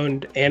Club, we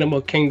owned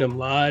Animal Kingdom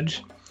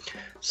Lodge.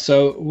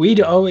 So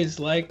we'd always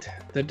liked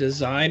the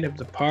design of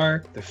the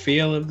park, the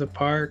feel of the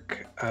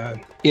park.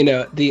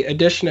 The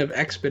addition of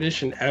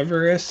Expedition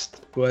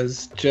Everest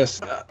was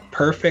just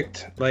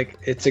perfect. Like,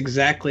 it's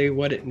exactly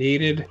what it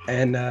needed.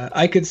 And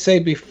I could say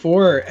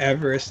before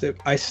Everest,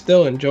 I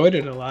still enjoyed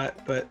it a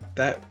lot, but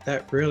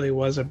that really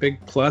was a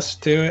big plus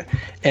to it.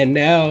 And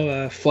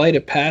now Flight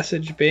of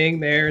Passage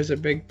being there is a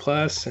big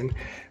plus. And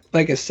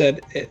like I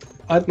said,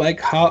 unlike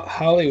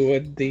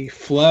Hollywood, the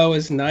flow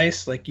is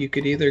nice. Like, you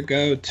could either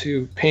go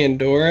to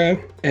Pandora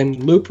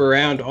and loop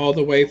around all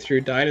the way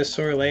through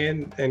Dinosaur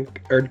Land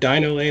or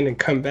Dino Land and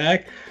come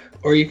back,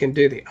 or you can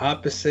do the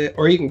opposite,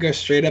 or you can go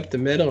straight up the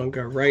middle and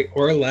go right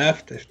or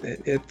left.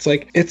 It's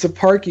like, it's a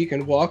park you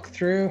can walk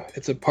through.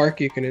 It's a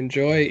park you can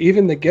enjoy.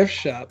 Even the gift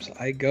shops.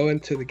 I go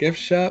into the gift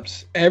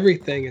shops.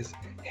 Everything is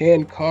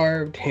hand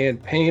carved,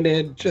 hand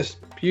painted, just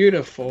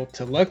beautiful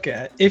to look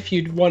at if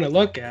you'd want to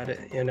look at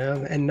it,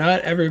 and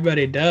not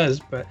everybody does.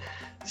 But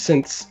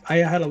since I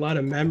had a lot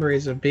of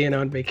memories of being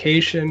on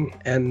vacation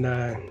and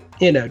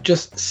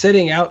just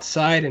sitting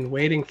outside and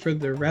waiting for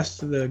the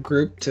rest of the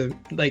group to,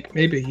 like,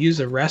 maybe use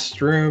a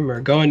restroom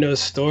or go into a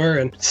store,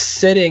 and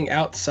sitting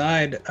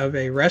outside of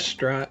a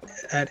restaurant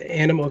at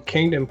Animal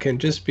Kingdom can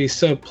just be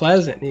so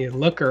pleasant. And you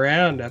look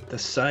around at the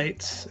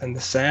sights and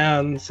the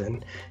sounds,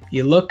 and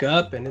you look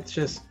up, and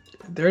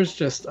there's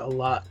just a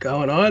lot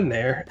going on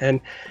there.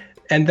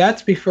 And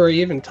that's before I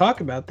even talk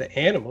about the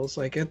animals.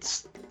 Like,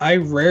 I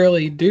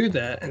rarely do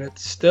that, and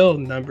it's still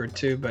number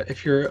 2. But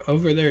if you're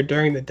over there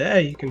during the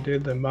day, you can do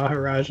the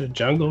Maharaja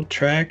Jungle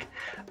Trek,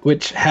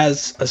 which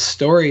has a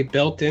story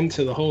built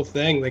into the whole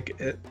thing. Like,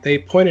 they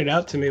pointed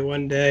out to me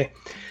one day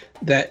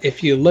that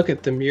if you look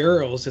at the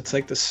murals, it's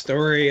like the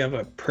story of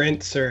a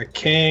prince or a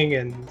king,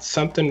 and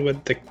something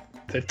with the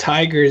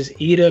tigers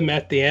eat him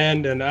at the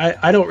end. And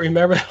I don't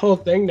remember the whole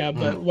thing now,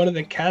 but one of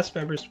the cast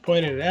members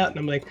pointed it out, and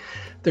I'm like,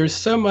 there's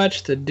so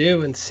much to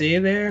do and see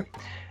there.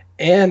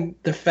 And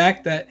the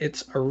fact that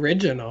it's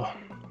original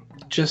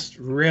just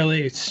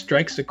really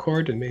strikes a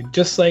chord to me.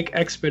 Just like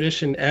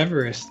Expedition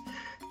Everest,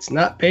 it's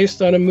not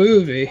based on a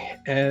movie.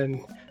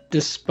 And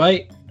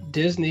despite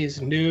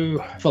Disney's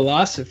new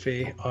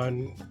philosophy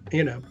on,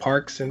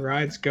 parks and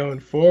rides going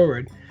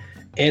forward,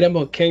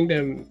 Animal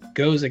Kingdom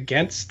goes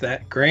against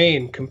that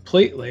grain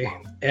completely,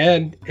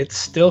 and it's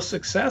still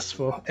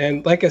successful.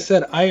 And like I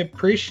said, I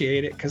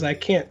appreciate it because I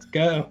can't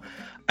go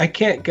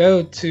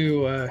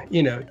to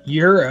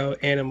Euro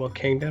Animal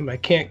Kingdom. I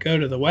can't go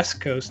to the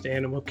West Coast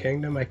Animal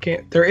Kingdom.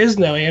 There is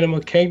no Animal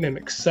Kingdom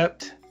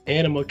except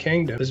Animal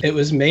Kingdom. It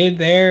was made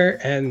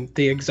there, and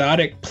the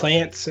exotic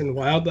plants and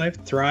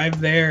wildlife thrive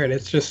there, and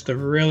it's just a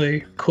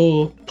really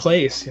cool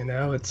place.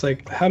 It's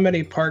like, how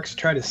many parks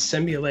try to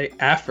simulate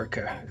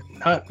Africa?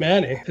 Not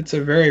many. It's a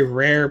very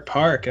rare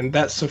park. And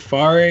that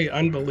safari,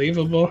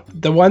 unbelievable.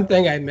 The one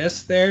thing I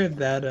missed there,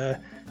 that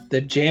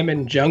the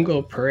Jammin'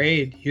 Jungle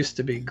Parade used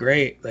to be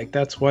great. Like,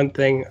 that's one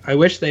thing. I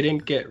wish they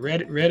didn't get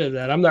rid of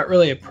that. I'm not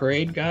really a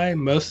parade guy.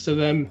 Most of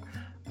them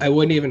I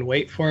wouldn't even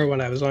wait for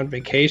when I was on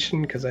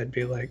vacation, because I'd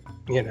be like,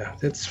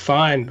 it's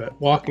fine, but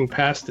walking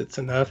past it's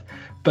enough.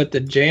 But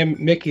the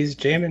Mickey's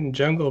Jammin'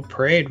 Jungle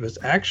Parade was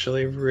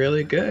actually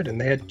really good,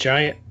 and they had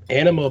giant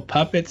animal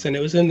puppets, and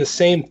it was in the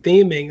same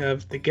theming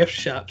of the gift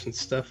shops and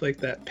stuff like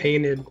that,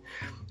 painted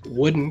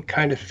wooden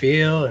kind of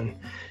feel. And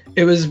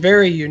it was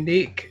very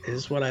unique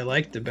is what I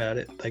liked about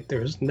it. Like,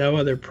 there was no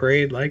other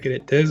parade like it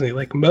at Disney.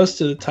 Like,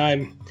 most of the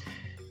time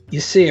you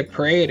see a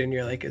parade and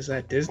you're like, is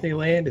that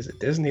Disneyland? Is it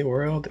Disney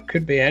World? It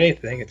could be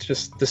anything. It's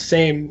just the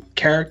same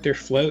character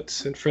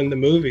floats and from the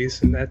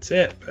movies, and that's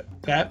it. But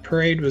that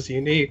parade was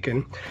unique.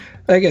 And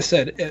like I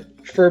said,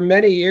 for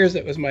many years,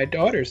 it was my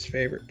daughter's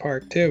favorite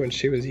park too when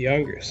she was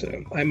younger.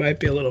 So I might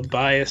be a little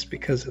biased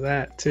because of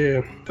that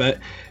too. But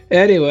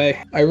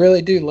anyway, I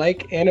really do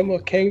like Animal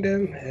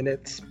Kingdom, and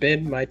it's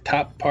been my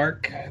top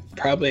park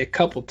probably a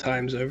couple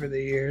times over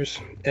the years.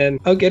 And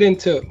I'll get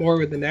into it more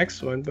with the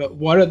next one. But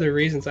one of the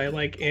reasons I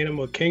like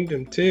Animal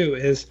Kingdom too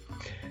is,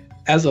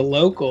 as a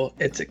local,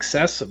 it's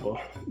accessible,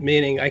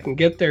 meaning I can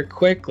get there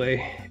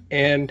quickly,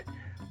 and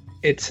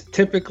it's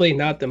typically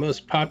not the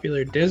most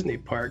popular Disney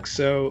park.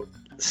 So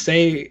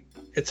say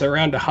it's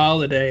around a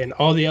holiday and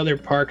all the other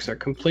parks are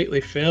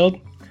completely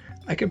filled,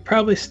 I could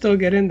probably still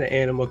get into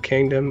Animal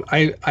Kingdom.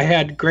 I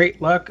had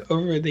great luck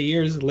over the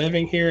years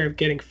living here of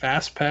getting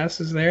fast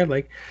passes there.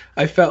 Like,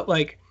 I felt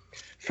like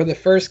for the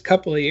first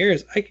couple of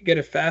years, I could get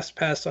a fast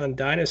pass on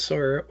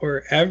Dinosaur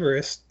or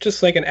Everest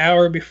just like an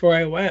hour before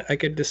I went. I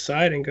could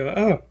decide and go,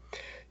 oh,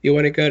 you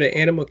want to go to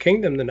Animal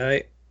Kingdom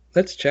tonight?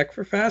 Let's check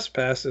for fast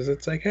passes.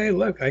 It's like, hey,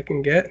 look, I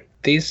can get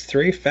these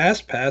 3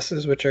 fast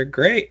passes, which are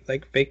great,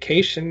 like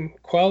vacation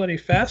quality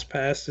fast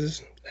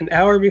passes, an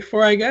hour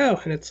before I go.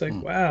 And it's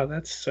like, wow,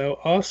 that's so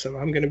awesome.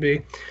 I'm going to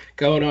be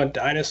going on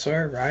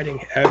Dinosaur,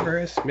 riding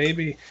Everest,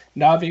 maybe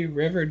Navi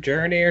River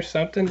Journey or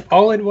something,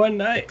 all in one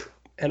night.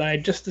 And I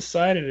just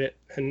decided it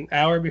an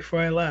hour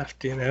before I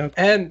left,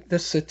 And the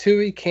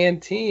Satui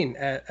Canteen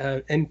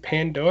in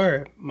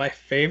Pandora, my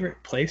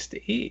favorite place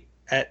to eat.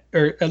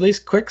 Or at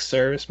least quick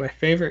service, my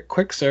favorite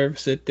quick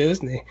service at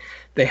Disney.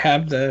 They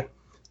have the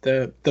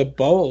the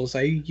bowls.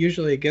 I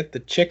usually get the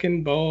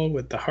chicken bowl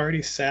with the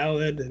hearty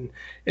salad, and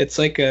it's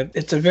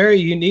a very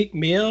unique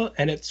meal,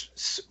 and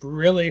it's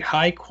really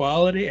high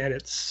quality, and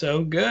it's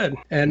so good.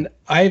 And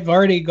I've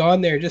already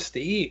gone there just to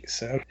eat.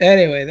 So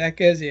anyway, that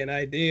gives you an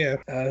idea.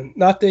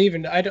 Not to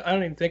even I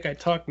don't even think I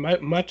talked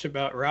much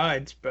about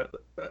rides, but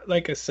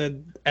like I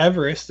said,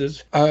 Everest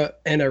is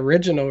an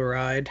original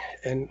ride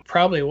and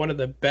probably one of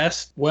the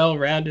best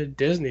well-rounded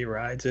Disney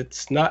rides.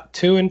 It's not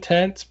too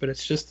intense, but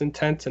it's just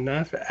intense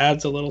enough. It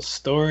adds a little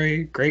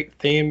story, great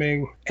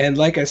theming, and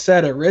like I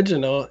said,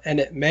 original, and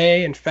it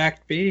may in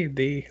fact be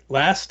the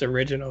last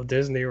original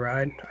Disney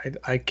ride.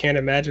 I can't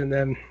imagine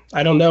them.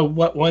 I don't know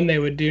what one they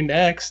would do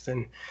next,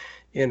 and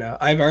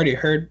I've already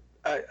heard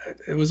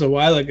it was a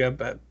while ago,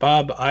 but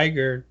Bob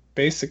Iger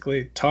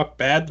basically talk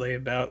badly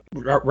about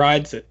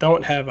rides that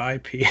don't have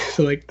IP,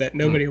 like that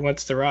nobody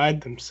wants to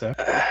ride them. So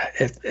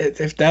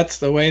if that's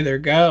the way they're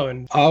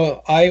going,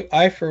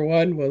 I for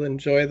one will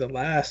enjoy the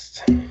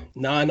last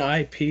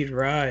non-IP'd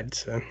ride.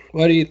 So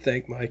what do you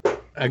think, Mike?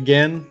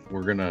 Again,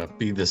 we're gonna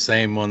be the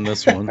same on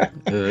this one.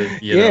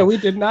 We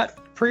did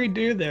not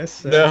pre-do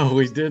this. No,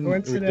 we didn't.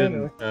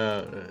 Coincidentally.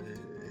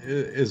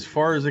 As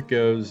far as it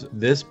goes,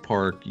 this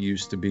park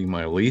used to be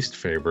my least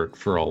favorite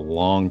for a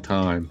long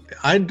time.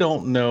 I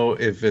don't know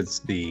if it's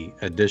the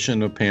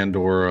addition of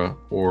Pandora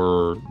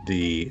or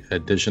the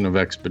addition of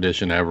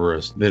Expedition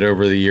Everest that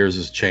over the years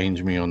has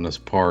changed me on this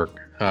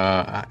park.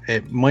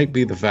 It might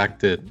be the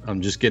fact that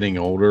I'm just getting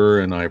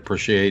older and I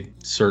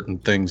appreciate certain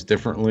things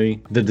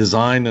differently. The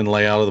design and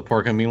layout of the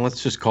park, I mean,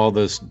 let's just call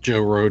this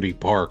Joe Rohde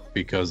Park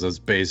because that's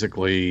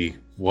basically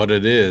what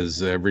it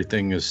is.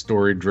 Everything is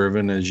story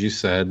driven, as you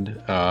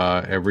said.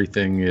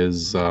 Everything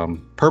is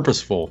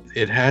purposeful.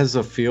 It has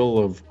a feel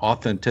of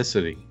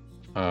authenticity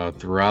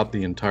throughout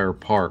the entire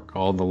park,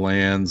 all the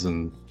lands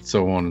and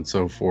so on and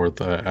so forth.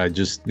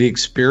 The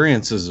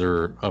experiences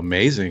are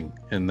amazing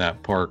in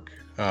that park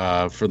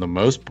for the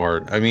most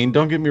part. I mean,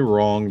 don't get me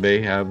wrong,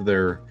 they have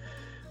their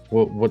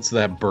what's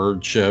that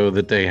bird show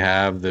that they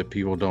have that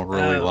people don't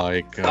really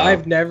like.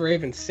 I've never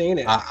even seen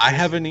it. I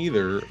haven't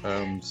either.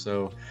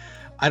 So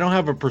I don't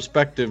have a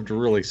perspective to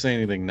really say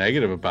anything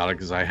negative about it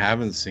because I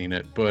haven't seen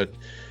it. But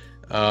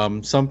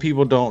some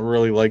people don't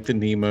really like the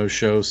Nemo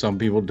show. Some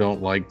people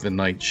don't like the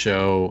night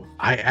show.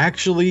 I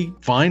actually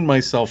find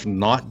myself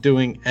not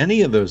doing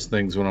any of those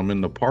things when I'm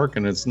in the park.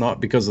 And it's not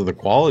because of the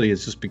quality.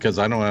 It's just because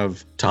I don't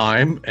have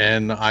time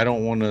and I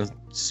don't want to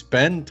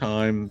spend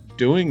time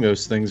doing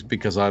those things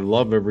because I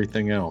love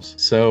everything else.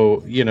 So,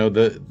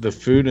 the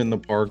food in the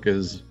park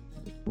is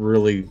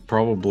really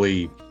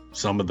probably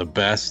some of the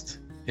best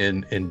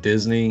in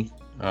Disney.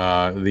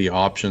 The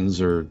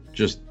options are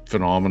just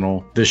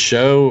phenomenal. The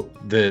show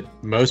that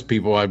most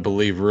people, I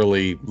believe,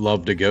 really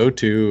love to go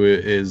to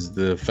is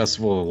the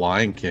Festival of the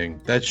Lion King.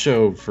 That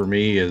show for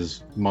me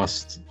is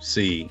must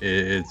see.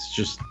 It's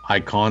just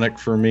iconic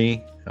for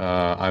me.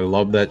 I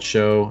love that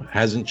show.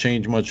 Hasn't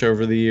changed much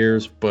over the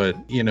years, but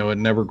it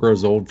never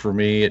grows old for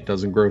me. It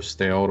doesn't grow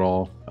stale at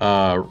all.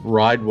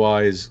 Ride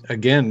wise,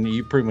 again,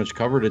 you pretty much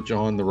covered it,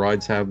 John. The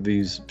rides have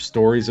these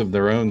stories of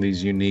their own,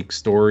 these unique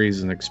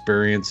stories and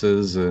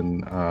experiences,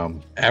 and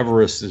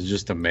Everest is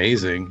just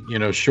amazing,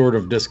 short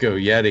of Disco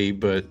Yeti,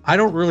 but I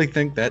don't really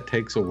think that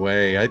takes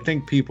away. I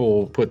think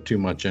people put too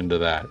much into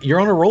that. You're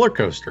on a roller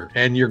coaster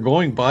and you're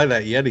going by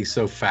that Yeti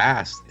so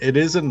fast. It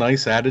is a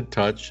nice added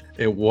touch.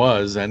 It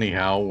was,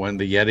 anyhow, when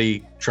the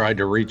Yeti tried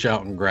to reach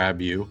out and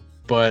grab you.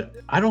 But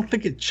I don't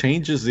think it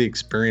changes the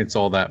experience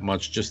all that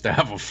much just to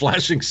have a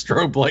flashing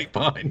strobe light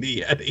behind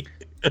the Yeti.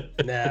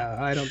 No,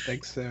 I don't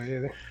think so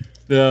either.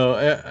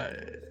 No,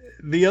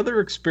 the other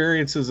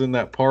experiences in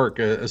that park,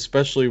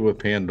 especially with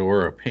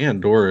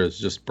Pandora is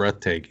just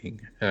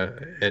breathtaking.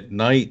 At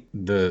night,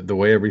 the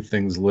way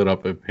everything's lit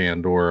up at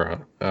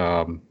Pandora,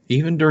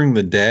 even during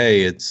the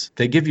day,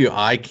 they give you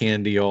eye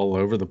candy all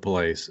over the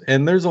place.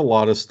 And there's a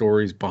lot of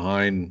stories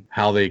behind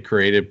how they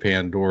created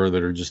Pandora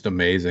that are just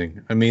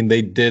amazing. I mean,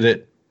 they did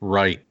it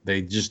right.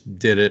 They just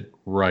did it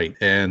right.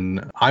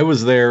 And I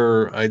was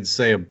there, I'd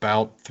say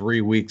about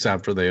 3 weeks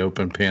after they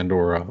opened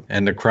Pandora,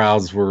 and the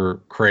crowds were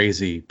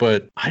crazy,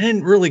 but I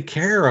didn't really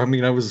care. I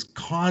mean, I was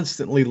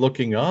constantly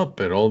looking up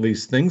at all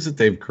these things that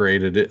they've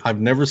created. I've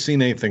never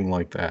seen anything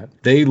like that.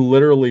 They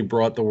literally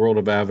brought the world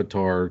of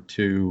Avatar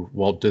to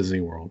Walt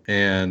Disney World,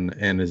 and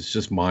it's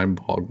just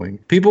mind-boggling.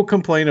 People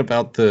complain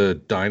about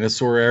the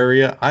dinosaur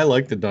area. I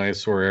like the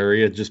dinosaur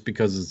area just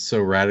because it's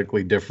so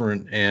radically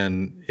different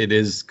and it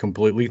is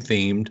completely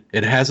themed.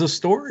 It has a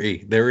story.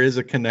 There is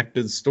a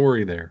connected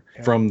story there.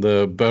 Yeah. From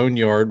the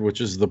Boneyard,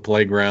 which is the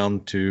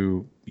playground,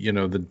 to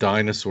the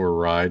dinosaur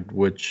ride,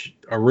 which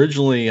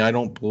originally I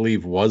don't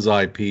believe was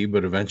IP,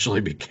 but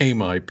eventually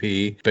became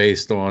IP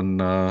based on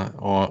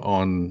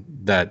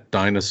that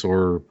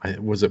dinosaur.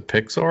 Was it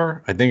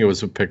Pixar? I think it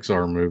was a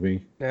Pixar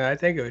movie. No, I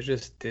think it was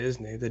just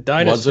Disney. The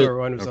dinosaur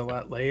one was a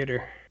lot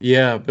later.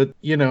 Yeah, but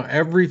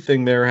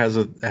everything there has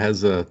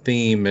a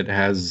theme. It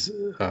has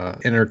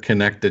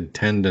interconnected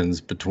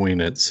tendons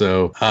between it.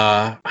 So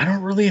I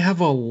don't really have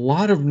a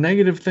lot of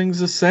negative things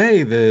to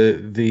say.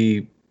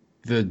 The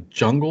the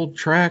jungle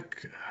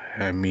track,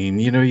 I mean,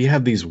 you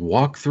have these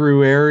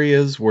walkthrough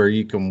areas where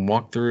you can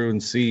walk through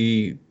and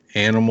see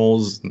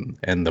animals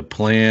and the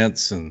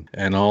plants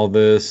and all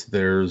this.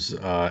 There's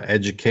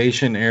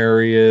education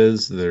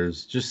areas.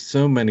 There's just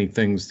so many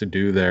things to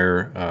do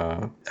there.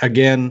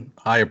 Again,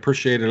 I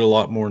appreciate it a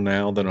lot more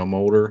now that I'm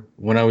older.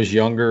 When I was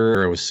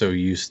younger, I was so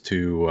used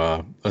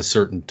to a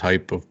certain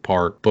type of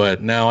park,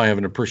 but now I have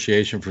an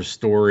appreciation for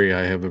story.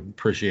 I have an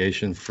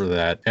appreciation for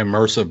that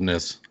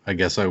immersiveness, I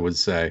guess I would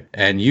say.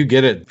 And you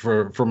get it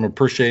from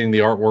appreciating the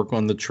artwork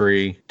on the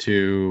tree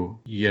to,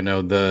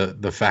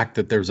 the fact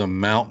that there's a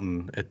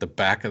mountain at the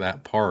back of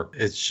that park.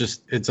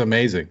 It's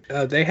amazing.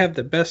 They have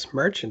the best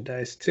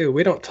merchandise too.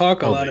 We don't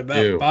talk a lot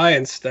about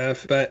buying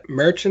stuff, but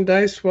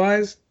merchandise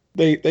wise,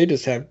 they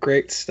just have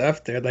great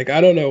stuff there. Like, I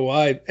don't know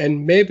why,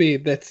 and maybe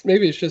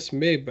it's just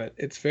me, but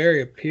it's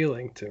very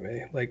appealing to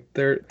me. Like,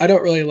 I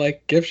don't really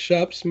like gift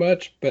shops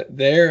much, but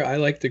there I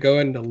like to go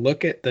in to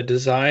look at the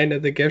design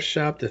of the gift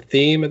shop, the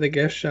theme of the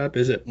gift shop.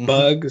 Is it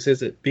bugs?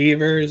 Is it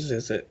beavers?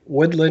 Is it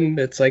woodland?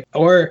 It's like,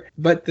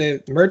 but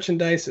the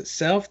merchandise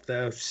itself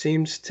though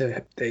seems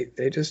to,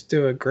 they just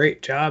do a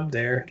great job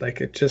there.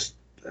 Like, it just,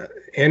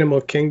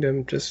 Animal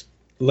Kingdom just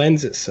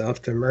lends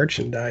itself to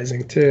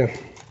merchandising too.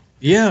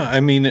 Yeah, I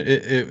mean,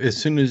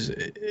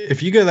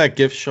 if you go to that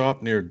gift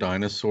shop near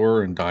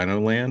Dinosaur and Dino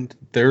Land,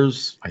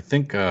 there's, I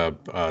think, a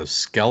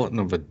skeleton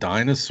of a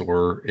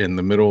dinosaur in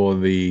the middle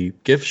of the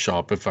gift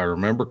shop, if I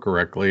remember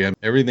correctly. And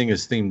everything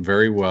is themed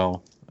very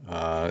well.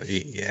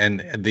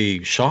 And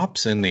the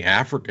shops in the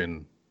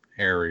African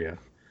area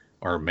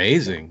are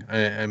amazing.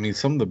 I mean,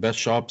 some of the best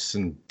shops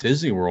in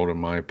Disney World, in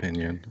my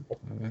opinion.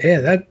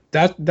 Yeah,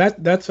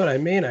 that's what I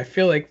mean. I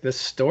feel like the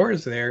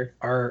stores there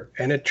are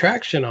an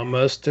attraction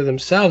almost to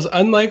themselves,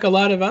 unlike a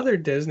lot of other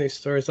Disney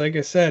stores. Like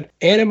I said,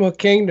 Animal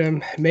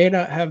Kingdom may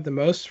not have the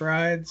most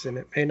rides and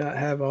it may not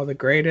have all the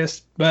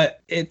greatest, but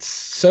it's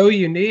so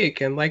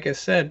unique. And like I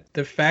said,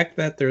 the fact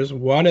that there's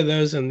one of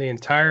those in the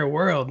entire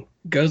world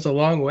goes a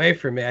long way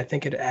for me. I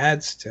think it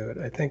adds to it.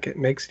 I think it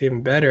makes it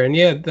even better. And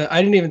yeah,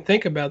 I didn't even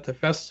think about the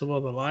Festival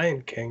of the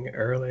Lion King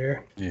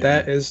earlier.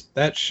 Yeah.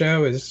 That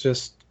show is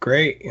just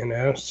great,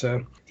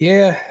 So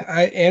yeah,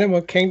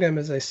 Animal Kingdom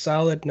is a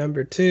solid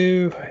number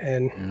 2.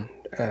 And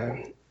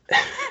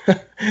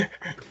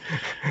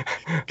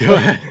go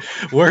ahead.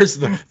 Where's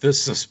the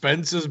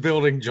suspense is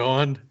building,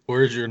 John?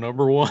 Where's your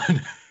number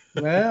 1?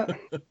 Well,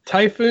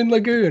 Typhoon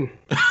Lagoon.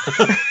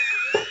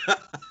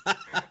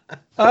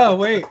 Oh,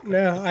 wait.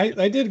 No,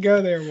 I did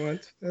go there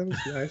once. That was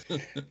nice.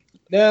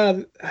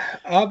 No,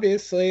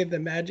 obviously, the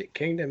Magic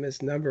Kingdom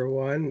is number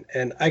 1.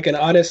 And I can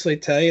honestly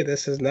tell you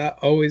this has not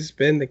always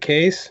been the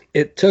case.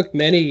 It took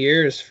many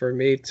years for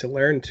me to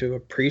learn to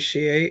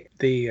appreciate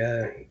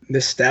the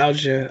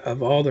nostalgia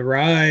of all the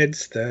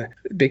rides.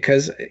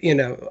 Because,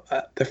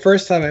 the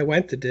first time I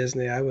went to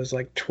Disney, I was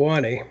like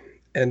 20.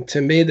 And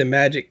to me, the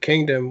Magic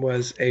Kingdom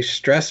was a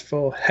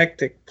stressful,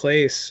 hectic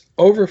place,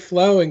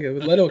 overflowing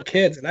with little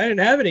kids. And I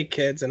didn't have any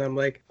kids. And I'm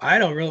like, I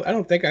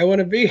don't think I want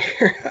to be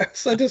here.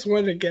 So I just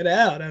wanted to get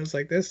out. I was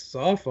like, this is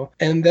awful.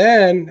 And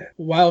then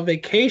while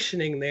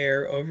vacationing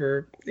there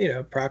over,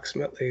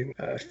 approximately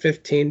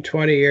 15,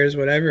 20 years,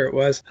 whatever it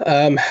was,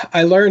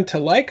 I learned to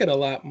like it a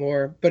lot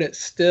more, but it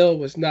still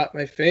was not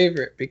my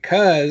favorite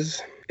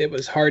because it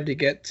was hard to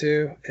get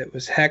to. It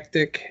was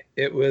hectic.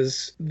 It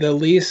was the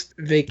least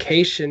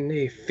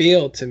vacation-y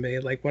feel to me.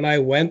 Like when I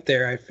went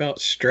there, I felt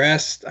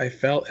stressed. I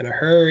felt in a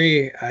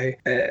hurry.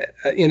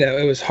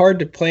 It was hard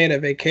to plan a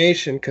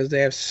vacation because they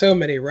have so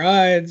many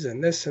rides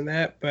and this and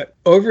that. But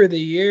over the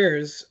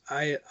years,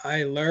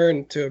 I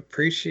learned to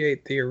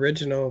appreciate the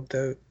original,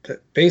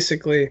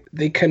 basically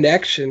the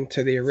connection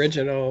to the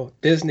original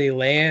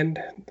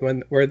Disneyland,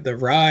 where the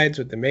rides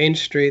with the Main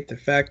Street, the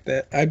fact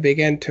that I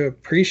began to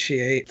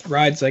appreciate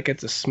rides like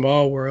It's a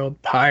Small World,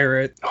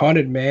 Pirate,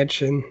 Haunted Mansion,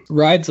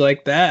 rides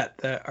like that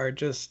are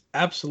just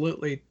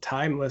absolutely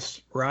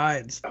timeless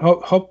rides.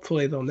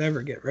 Hopefully they'll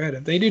never get rid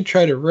of. They do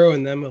try to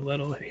ruin them a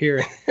little here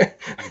and there.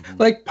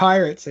 Like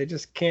Pirates, they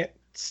just can't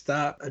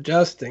stop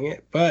adjusting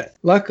it, but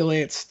luckily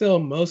it's still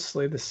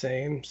mostly the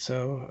same,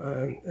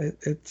 so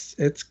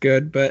it's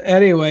good. But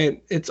anyway,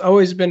 it's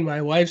always been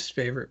my wife's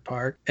favorite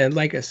park, and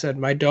like I said,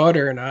 my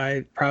daughter and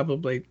I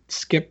probably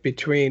skip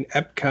between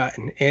Epcot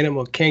and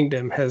Animal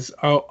Kingdom has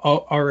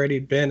already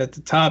been at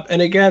the top.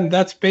 And again,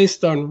 that's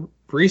based on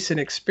recent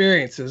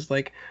experiences.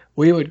 Like,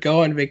 we would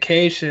go on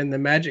vacation, the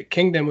Magic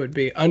Kingdom would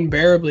be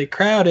unbearably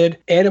crowded.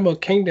 Animal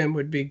Kingdom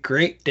would be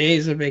great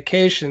days of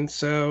vacation.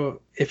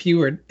 So if you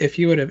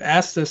would have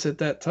asked us at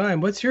that time,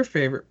 what's your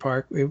favorite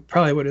park? We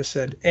probably would have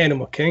said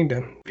Animal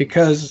Kingdom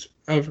because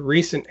of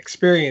recent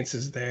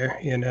experiences there,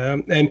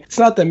 And it's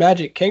not the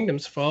Magic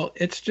Kingdom's fault.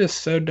 It's just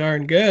so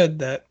darn good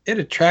that it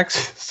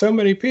attracts so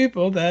many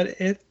people that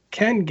it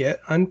can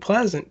get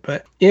unpleasant.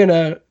 But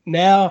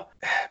now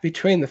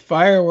between the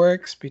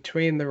fireworks,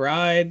 between the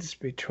rides,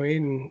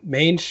 between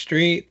Main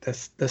Street,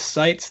 the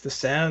sights, the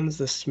sounds,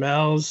 the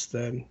smells,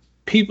 the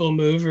people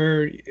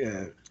mover,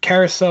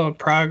 Carousel of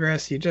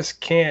Progress, you just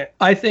can't.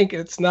 I think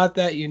it's not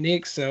that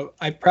unique, so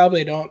I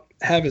probably don't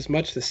have as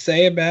much to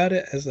say about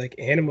it as like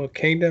Animal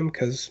Kingdom,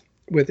 because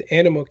with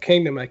Animal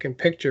Kingdom, I can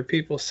picture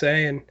people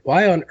saying,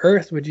 why on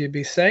earth would you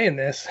be saying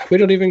this? We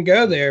don't even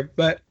go there.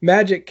 But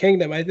Magic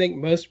Kingdom, I think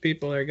most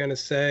people are going to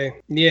say,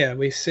 yeah,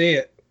 we see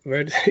it.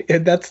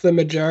 That's the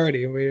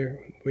majority.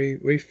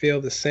 We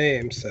feel the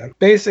same. So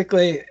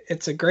basically,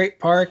 it's a great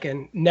park.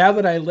 And now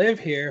that I live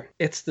here,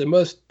 it's the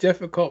most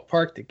difficult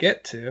park to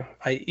get to.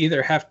 I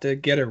either have to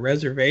get a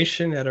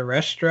reservation at a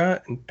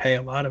restaurant and pay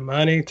a lot of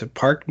money to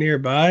park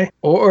nearby,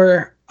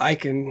 or I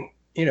can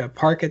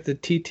park at the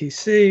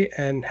TTC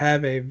and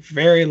have a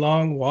very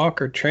long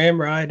walk or tram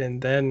ride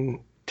and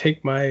then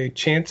take my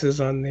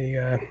chances on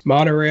the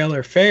monorail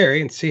or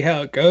ferry and see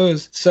how it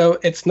goes. So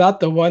it's not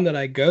the one that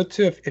I go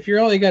to. If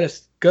you're only going to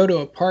go to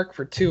a park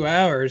for 2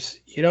 hours,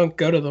 you don't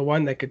go to the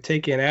one that could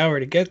take you an hour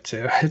to get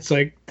to. It's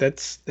like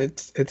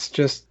it's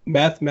just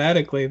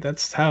mathematically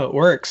that's how it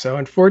works. So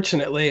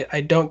unfortunately,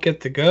 I don't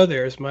get to go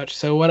there as much.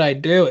 So when I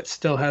do, it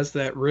still has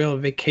that real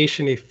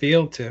vacation-y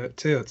feel to it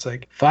too. It's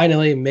like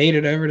finally made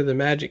it over to the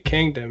Magic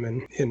Kingdom,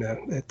 and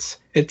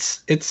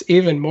it's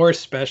even more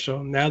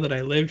special now that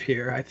I live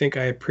here. I think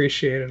I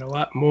appreciate it a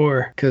lot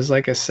more because,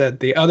 like I said,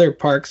 the other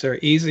parks are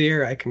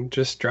easier. I can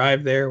just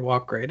drive there,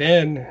 walk right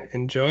in,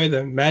 enjoy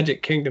them.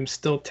 Magic Kingdom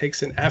still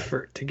takes an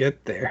effort to get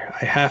there.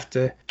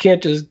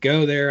 Can't just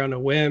go there on a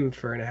whim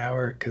for an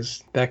hour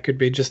because that could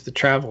be just the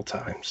travel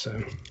time.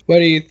 So what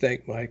do you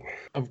think, Mike?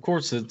 Of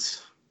course,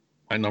 it's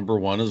my number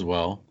one as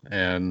well,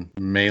 and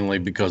mainly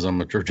because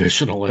I'm a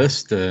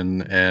traditionalist,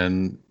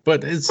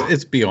 but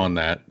it's beyond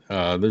that.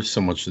 There's so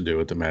much to do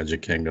with the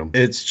Magic Kingdom.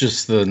 It's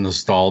just the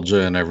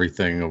nostalgia and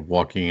everything of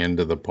walking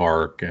into the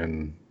park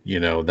and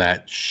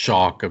that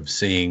shock of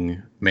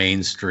seeing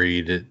Main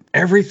Street.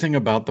 Everything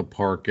about the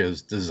park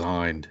is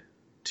designed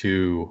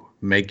to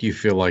make you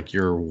feel like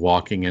you're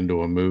walking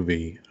into a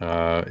movie.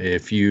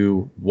 If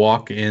you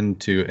walk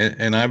into,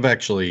 and I've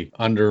actually,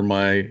 under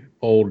my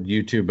old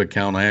YouTube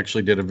account, I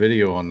actually did a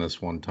video on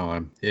this one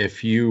time.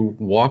 If you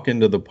walk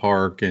into the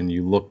park and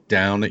you look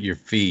down at your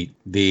feet,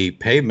 the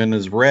pavement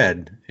is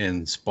red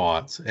in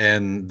spots.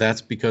 And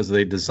that's because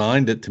they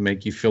designed it to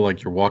make you feel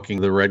like you're walking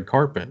the red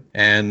carpet.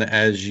 And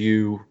as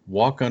you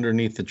walk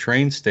underneath the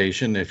train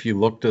station, if you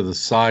look to the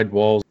side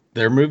walls,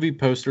 they're movie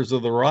posters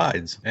of the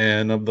rides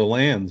and of the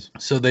lands.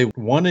 So they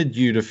wanted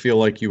you to feel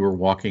like you were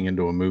walking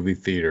into a movie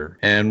theater.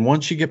 And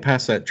once you get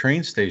past that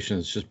train station,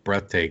 it's just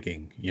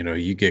breathtaking.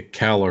 You get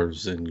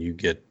Keller's and you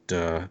get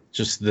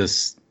just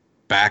this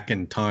back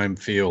in time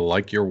feel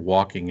like you're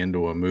walking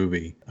into a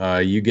movie.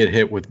 You get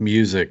hit with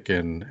music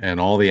and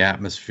all the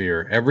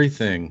atmosphere,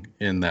 everything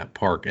in that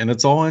park. And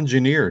it's all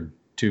engineered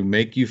to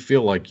make you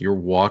feel like you're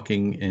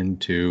walking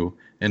into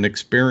an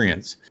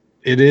experience.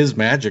 It is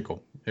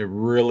magical. It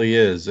really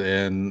is,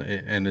 and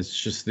it's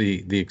just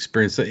the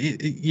experience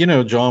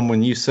that, John,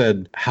 when you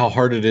said how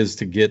hard it is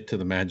to get to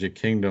the Magic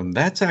Kingdom,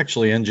 that's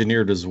actually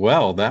engineered as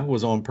well. That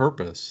was on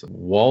purpose.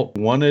 Walt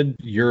wanted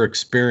your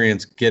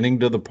experience getting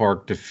to the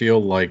park to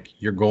feel like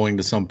you're going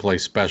to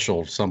someplace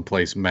special,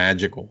 someplace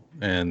magical,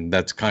 and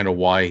that's kind of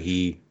why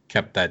he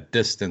kept that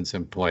distance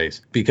in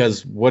place,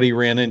 because what he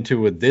ran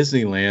into with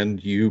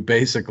Disneyland, you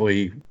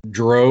basically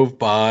drove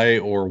by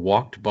or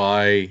walked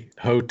by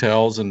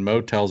hotels and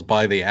motels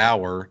by the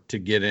hour to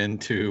get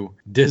into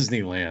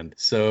Disneyland.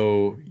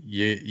 So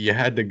you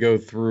had to go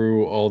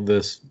through all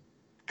this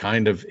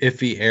kind of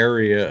iffy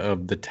area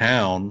of the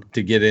town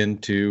to get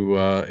into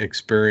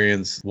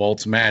experience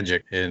Walt's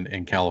magic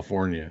in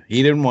California.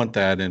 He didn't want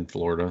that in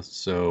Florida,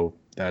 so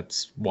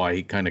that's why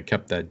he kind of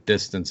kept that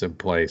distance in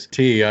place.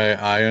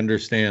 I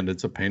understand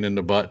it's a pain in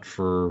the butt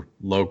for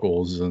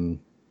locals and,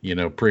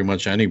 pretty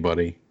much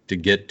anybody to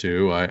get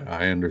to.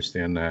 I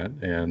understand that.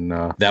 And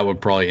that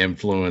would probably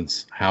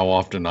influence how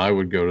often I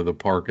would go to the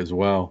park as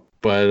well.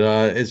 But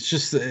it's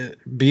just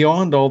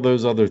beyond all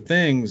those other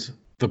things,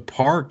 the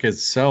park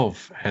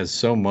itself has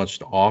so much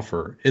to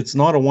offer. It's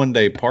not a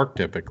one-day park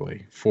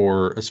typically,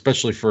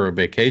 especially for a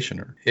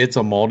vacationer. It's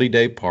a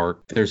multi-day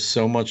park. There's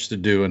so much to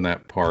do in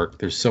that park.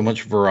 There's so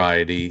much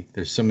variety.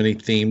 There's so many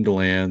themed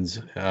lands,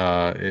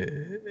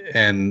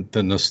 and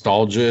the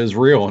nostalgia is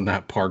real in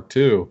that park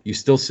too. You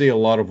still see a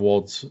lot of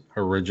Walt's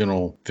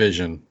original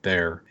vision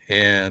there.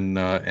 And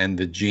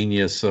the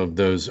genius of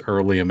those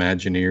early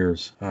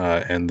Imagineers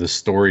and the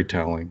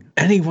storytelling.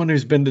 Anyone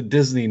who's been to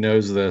Disney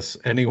knows this.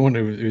 Anyone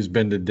who's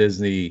been to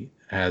Disney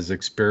has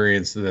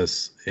experienced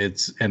this.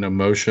 It's an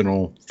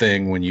emotional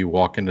thing when you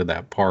walk into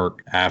that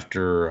park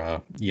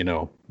after,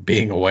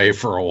 being away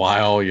for a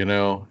while,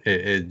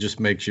 it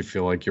just makes you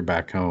feel like you're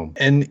back home.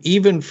 And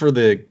even for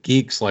the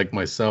geeks like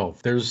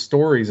myself, there's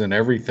stories and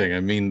everything. I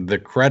mean, the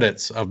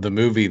credits of the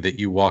movie that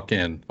you walk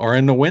in are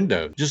in the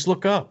window. Just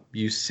look up.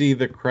 You see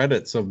the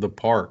credits of the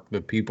park,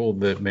 the people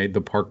that made the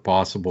park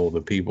possible,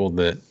 the people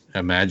that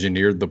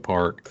Imagineered the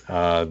park,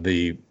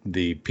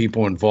 the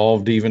people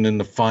involved even in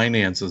the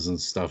finances and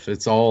stuff.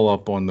 It's all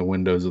up on the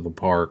windows of the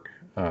park.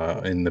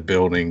 in the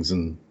buildings.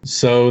 And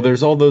so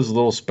there's all those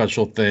little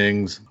special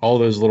things, all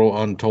those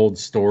little untold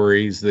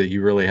stories that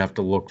you really have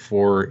to look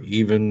for,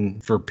 even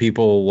for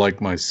people like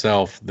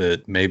myself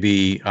that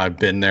maybe I've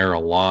been there a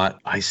lot.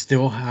 I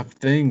still have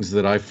things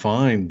that I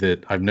find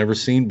that I've never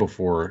seen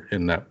before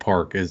in that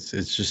park. It's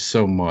just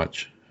so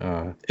much.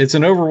 It's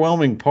an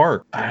overwhelming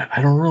park.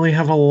 I don't really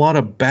have a lot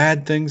of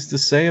bad things to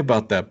say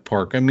about that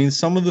park. I mean,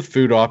 some of the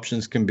food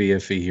options can be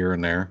iffy here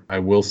and there. I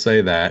will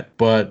say that,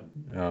 but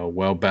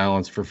well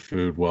balanced for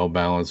food, well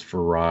balanced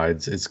for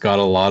rides. It's got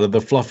a lot of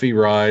the fluffy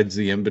rides,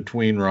 the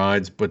in-between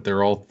rides, but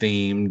they're all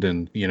themed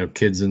and,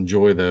 kids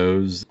enjoy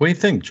those. What do you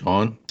think,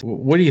 John?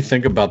 What do you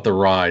think about the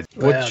rides?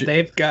 Well,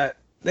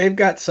 they've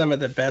got some of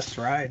the best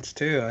rides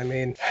too. I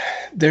mean,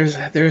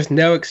 there's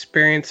no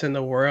experience in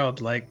the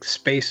world like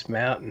Space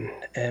Mountain.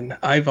 And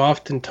I've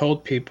often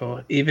told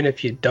people, even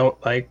if you don't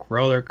like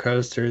roller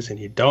coasters and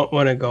you don't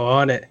want to go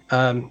on it,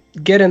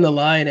 get in the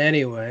line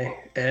anyway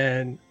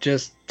and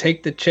just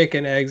take the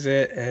chicken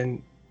exit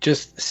and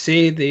just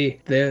see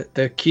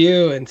the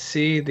queue and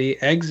see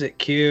the exit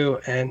queue.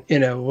 And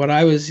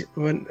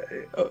when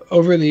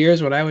over the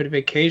years when I would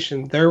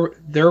vacation,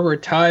 there were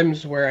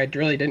times where I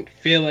really didn't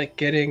feel like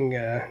getting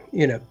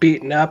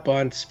beaten up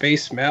on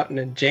Space Mountain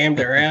and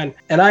jammed around,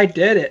 and I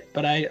did it.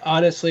 But I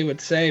honestly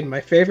would say my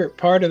favorite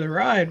part of the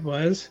ride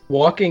was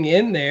walking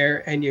in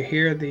there and you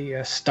hear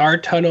the Star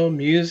Tunnel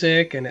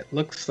music, and it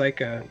looks like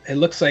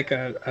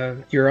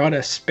you're on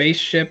a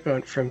spaceship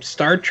from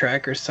Star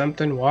Trek or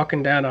something,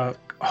 walking down a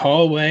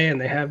hallway,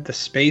 and they have the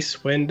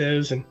space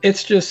windows, and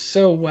it's just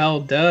so well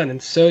done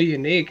and so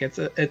unique.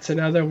 It's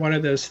another one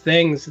of those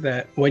things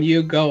that when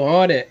you go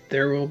on it,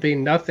 there will be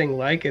nothing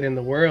like it in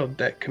the world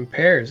that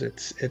compares.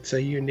 It's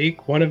a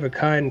unique, one of a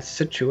kind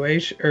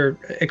situation or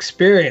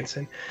experience,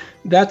 and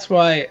that's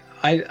why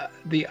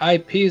the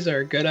IPs are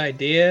a good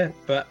idea,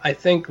 but I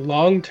think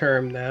long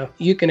term now,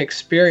 you can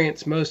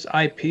experience most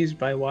IPs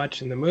by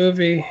watching the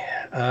movie.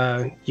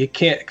 You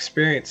can't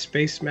experience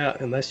Space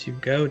Mountain unless you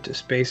go to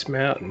Space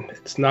Mountain.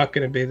 It's not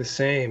going to be the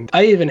same.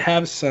 I even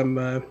have some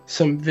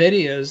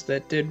videos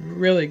that did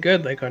really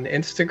good, like on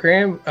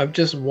Instagram, of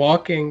just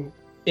walking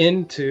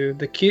into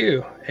the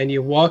queue, and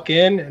you walk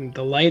in and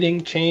the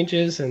lighting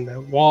changes and the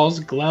walls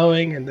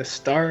glowing and the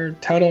Star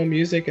Tunnel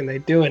music, and they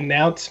do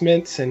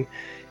announcements, and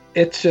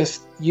it's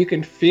just, you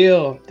can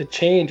feel the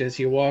change as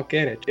you walk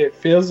in. It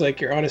feels like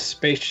you're on a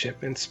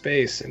spaceship in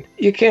space, and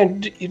you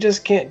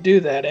just can't do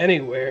that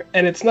anywhere.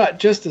 And it's not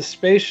just a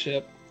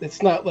spaceship.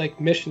 It's not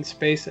like Mission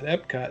Space at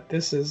Epcot.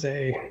 This is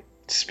a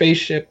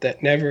spaceship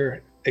that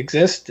never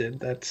existed.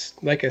 That's,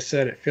 like I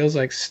said, it feels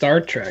like Star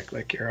Trek,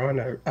 like you're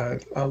on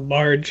a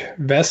large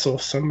vessel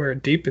somewhere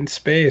deep in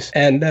space.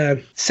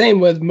 And same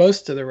with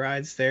most of the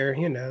rides there.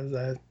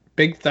 The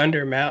Big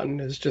Thunder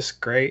Mountain is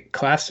just great.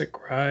 Classic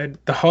ride.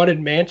 The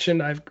Haunted Mansion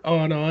I've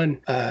gone on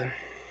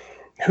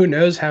who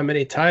knows how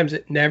many times.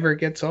 It never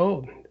gets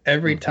old.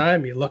 Every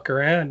time you look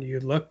around, you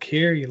look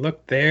here, you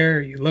look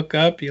there, you look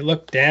up, you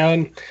look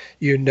down,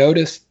 you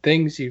notice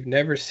things you've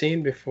never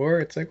seen before.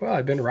 It's like, well,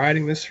 I've been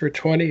riding this for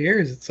 20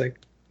 years. It's like,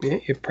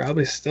 you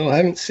probably still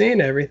haven't seen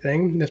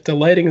everything. If the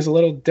lighting is a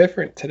little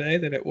different today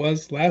than it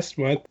was last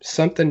month,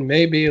 something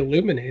may be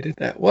illuminated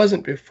that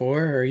wasn't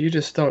before, or you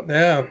just don't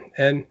know.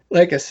 And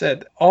like I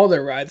said, all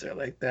the rides are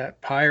like that.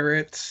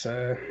 Pirates,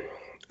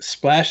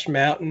 Splash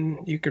Mountain,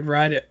 you could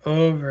ride it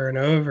over and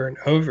over and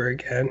over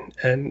again,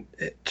 and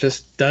it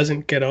just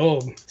doesn't get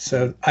old.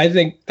 So I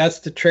think that's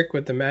the trick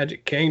with the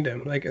Magic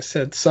Kingdom. Like I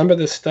said, some of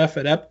the stuff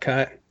at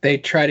Epcot, they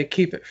try to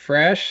keep it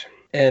fresh,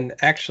 and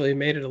actually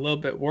made it a little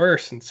bit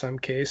worse in some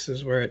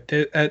cases where it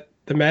did at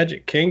the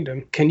Magic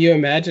Kingdom. Can you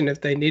imagine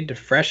if they need to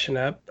freshen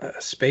up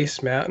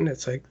Space Mountain?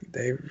 It's like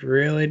they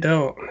really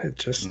don't. It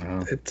just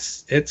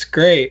it's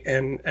great,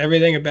 and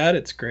everything about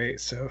it's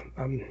great. So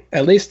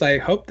at least I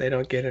hope they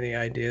don't get any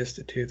ideas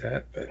to do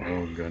that. But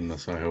oh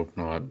goodness, I hope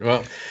not.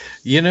 Well,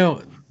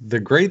 the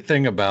great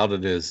thing about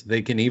it is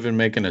they can even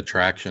make an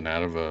attraction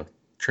out of a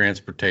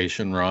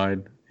transportation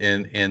ride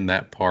in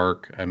that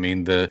park. I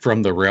mean,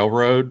 from the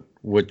railroad,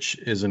 which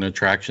is an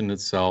attraction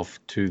itself,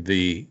 to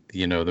the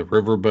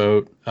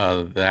riverboat,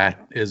 that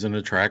is an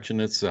attraction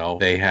itself.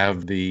 They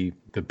have the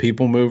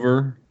people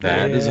mover,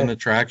 that is an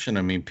attraction.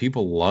 I mean,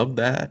 people love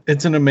that.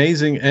 It's an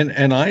amazing, and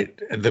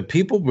the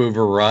people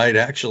mover ride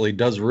actually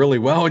does really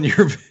well in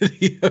your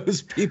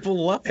videos.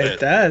 People love it. It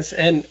does,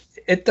 and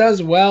it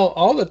does well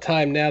all the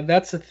time now.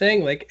 That's the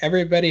thing. Like,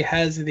 everybody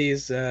has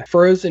these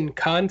frozen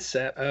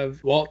concept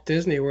of Walt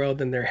Disney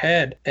World in their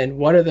head. And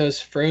one of those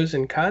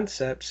frozen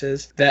concepts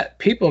is that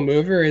people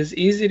mover is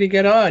easy to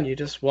get on. You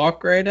just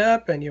walk right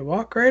up and you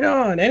walk right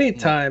on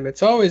anytime.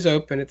 It's always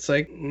open. It's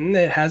like,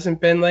 it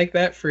hasn't been like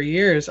that for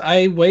years.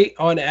 I wait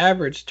on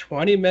average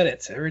 20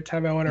 minutes every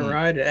time I want to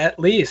ride it. At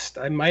least.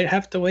 I might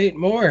have to wait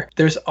more.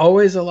 There's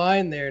always a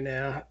line there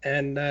now.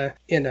 And,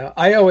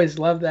 I always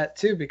love that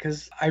too,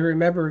 because I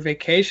remember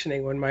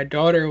vacationing when my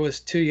daughter was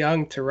too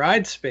young to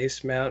ride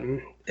Space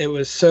Mountain. It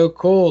was so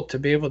cool to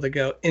be able to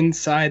go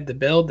inside the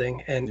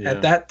building, and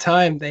at that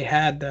time they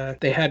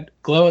had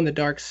glow in the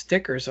dark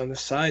stickers on the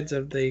sides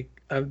of the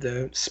of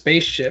the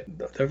spaceship,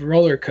 the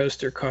roller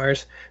coaster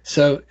cars.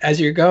 So as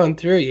you're going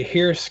through, you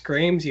hear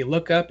screams, you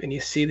look up and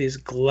you see these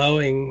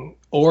glowing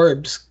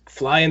orbs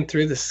flying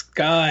through the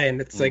sky,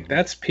 and it's like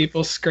that's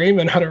people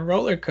screaming on a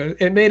roller coaster.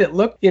 It made it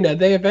look,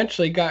 they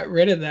eventually got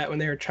rid of that when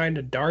they were trying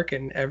to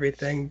darken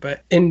everything,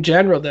 but in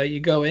general though, you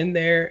go in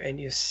there and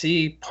you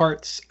see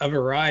parts of a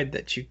ride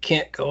that you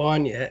can't go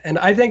on yet, and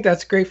I think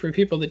that's great for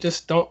people that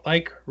just don't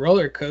like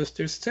roller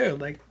coasters too,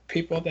 like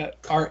people that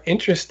are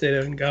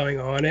interested in going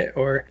on it,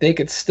 or they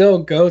could still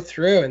go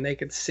through and they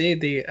could see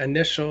the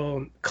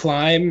initial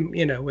climb,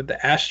 with the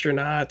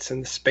astronauts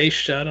and the space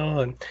shuttle,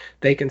 and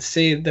they can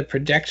see the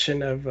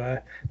projection of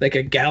like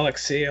a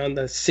galaxy on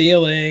the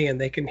ceiling, and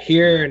they can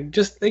hear and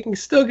just they can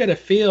still get a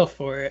feel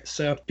for it.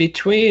 So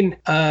between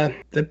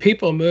the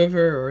People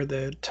Mover or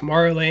the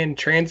Tomorrowland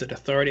Transit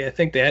Authority, I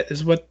think that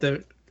is what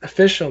the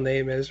official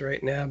name is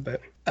right now,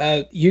 but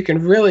you can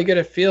really get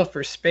a feel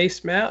for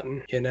Space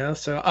Mountain,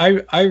 So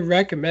I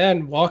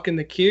recommend walking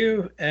the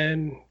queue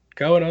and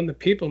going on the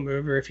People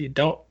Mover if you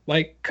don't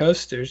like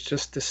coasters,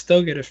 just to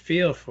still get a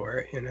feel for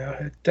it.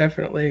 It's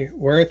definitely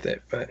worth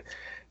it.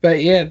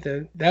 But yeah,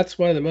 that's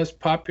one of the most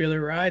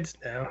popular rides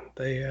now.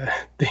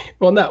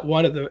 Well, not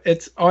one of them.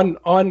 It's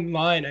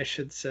online, I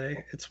should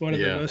say. It's one of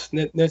the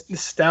most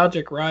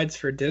nostalgic rides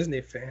for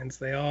Disney fans.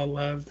 They all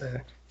love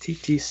the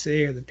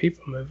TTC or the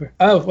People Mover.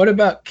 Oh, what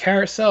about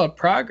Carousel of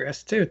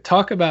Progress too?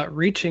 Talk about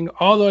reaching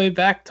all the way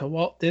back to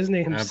Walt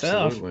Disney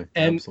himself. Absolutely.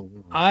 And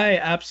Absolutely.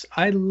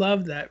 I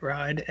love that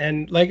ride.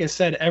 And like I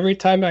said, every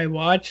time I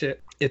watch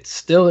it, it's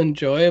still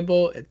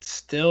enjoyable. It's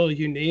still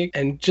unique.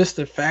 And just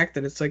the fact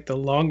that it's like the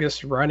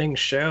longest running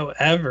show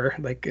ever,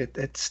 like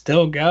it's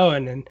still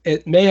going. And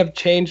it may have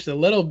changed a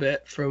little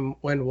bit from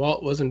when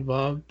Walt was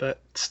involved,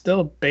 but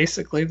still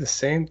basically the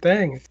same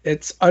thing.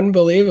 It's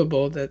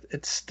unbelievable that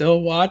it's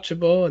still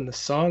watchable and the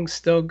song's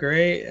still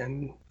great.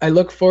 And I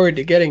look forward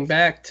to getting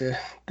back to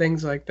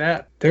things like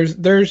that.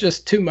 There's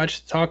just too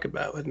much to talk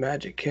about with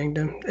Magic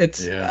Kingdom.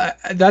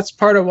 That's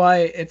part of why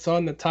it's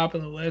on the top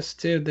of the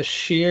list too. The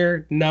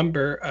sheer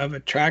number of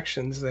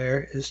attractions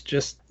there is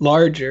just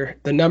larger.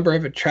 The number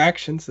of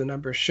attractions, the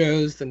number of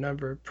shows, the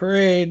number of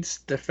parades,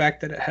 the fact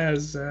that it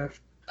has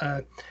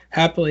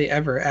Happily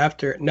Ever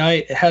After at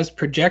night. It has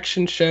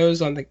projection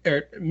shows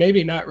or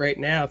maybe not right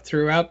now,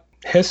 throughout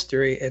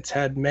history it's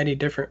had many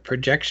different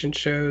projection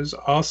shows.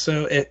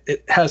 Also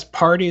it has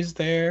parties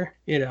there,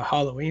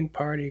 Halloween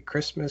party,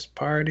 Christmas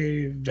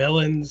party,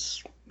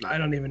 villains, I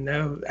don't even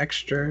know,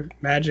 extra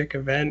magic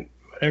event,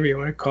 whatever you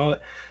want to call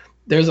it.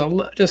 There's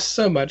just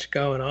so much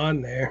going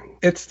on there.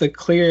 It's the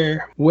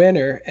clear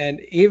winner. And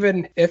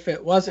even if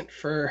it wasn't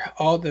for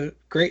all the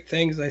great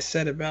things I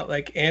said about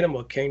like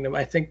Animal Kingdom,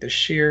 I think the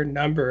sheer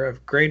number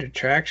of great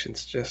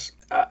attractions just,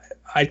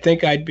 I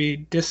think I'd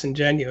be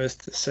disingenuous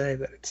to say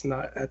that it's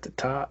not at the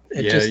top.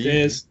 It just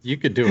is. You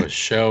could do a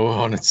show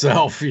on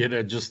itself,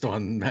 just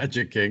on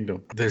Magic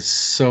Kingdom. There's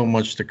so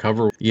much to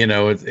cover.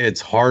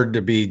 It's hard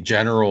to be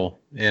general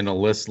in a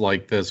list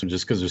like this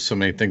just because there's so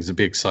many things to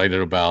be excited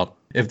about.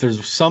 If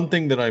there's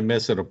something that I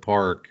miss at a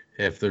park,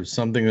 if there's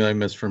something that I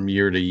miss from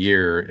year to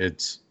year,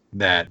 it's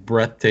that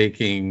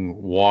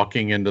breathtaking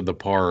walking into the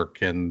park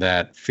and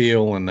that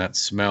feel and that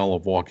smell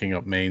of walking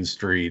up Main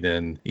Street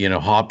and,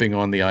 hopping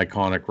on the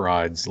iconic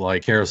rides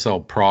like Carousel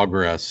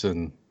Progress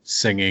and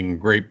singing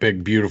Great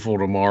Big Beautiful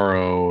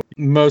Tomorrow.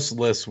 Most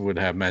lists would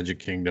have Magic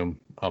Kingdom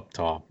up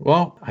top.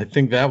 Well, I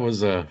think that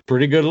was a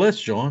pretty good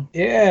list, John.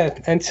 Yeah,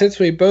 and since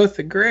we both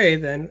agree,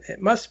 then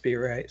it must be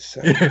right.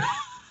 So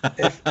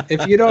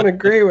if you don't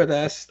agree with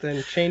us,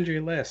 then change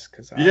your list,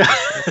 because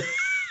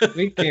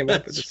we came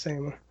up with the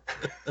same one.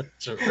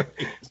 That's right.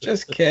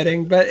 Just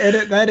kidding. But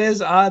that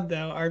is odd,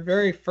 though. Our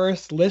very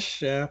first list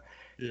show,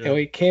 and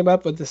we came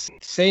up with the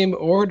same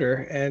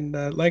order. And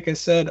like I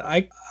said,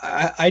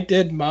 I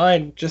did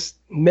mine just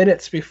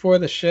minutes before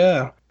the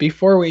show,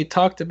 before we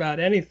talked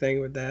about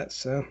anything with that.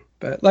 So,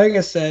 but like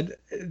I said,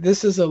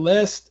 this is a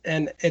list,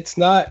 and it's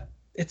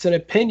an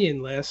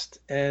opinion list.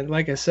 And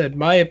like I said,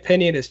 my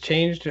opinion has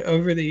changed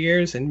over the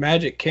years, and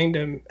Magic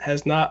Kingdom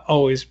has not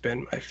always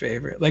been my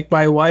favorite. Like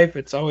my wife,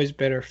 it's always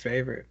been her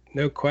favorite,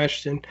 no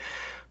question.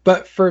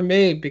 But for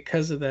me,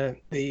 because of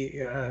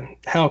the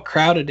how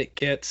crowded it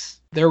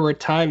gets, there were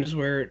times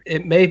where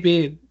it may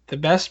be the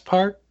best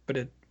park, but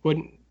it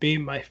wouldn't be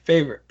my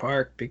favorite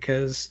park,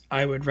 because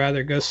I would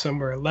rather go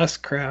somewhere less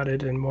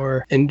crowded and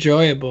more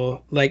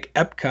enjoyable, like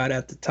Epcot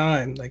at the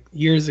time, like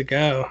years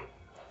ago.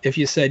 If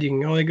you said you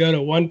can only go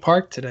to one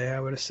park today, I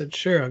would have said,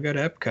 sure, I'll go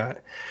to Epcot,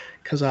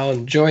 because I'll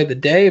enjoy the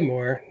day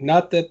more.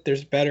 Not that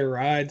there's better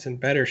rides and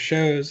better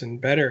shows and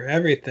better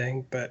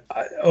everything, but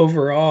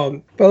overall.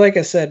 But like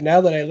I said,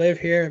 now that I live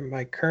here,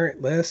 my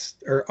current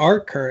list, or our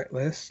current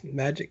list,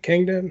 Magic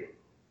Kingdom,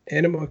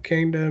 Animal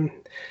Kingdom,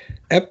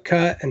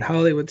 Epcot, and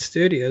Hollywood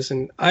Studios.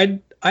 And I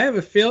have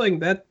a feeling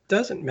that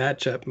doesn't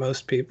match up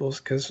most people's,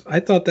 because I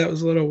thought that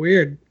was a little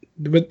weird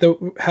with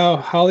how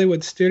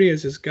Hollywood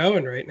Studios is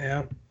going right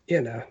now.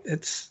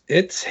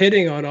 It's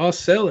hitting on all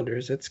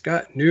cylinders. It's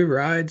got new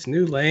rides,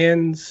 new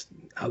lands,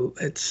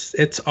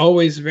 It's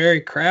always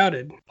very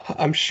crowded.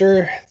 I'm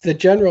sure the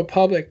general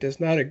public does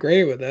not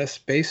agree with us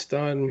based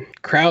on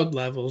crowd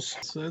levels.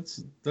 So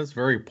that's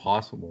very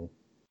possible,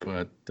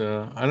 but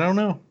I don't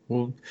know.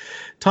 Well,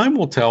 time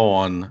will tell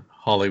on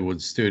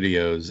Hollywood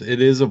studios.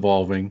 It is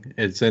evolving.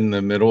 It's in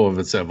the middle of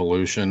its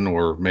evolution,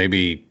 or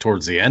maybe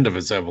towards the end of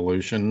its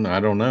evolution. I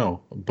don't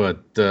know,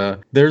 but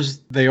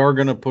they are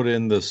going to put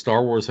in the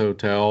Star Wars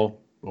hotel,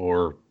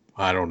 or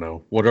I don't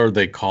know. What are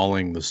they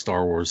calling the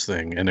Star Wars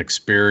thing? An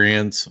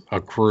experience,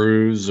 a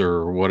cruise,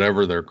 or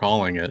whatever they're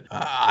calling it.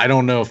 I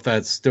don't know if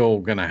that's still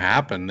going to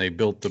happen. They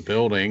built the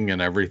building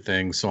and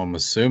everything, so I'm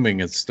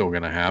assuming it's still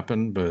going to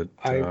happen. But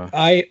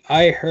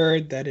I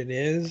heard that it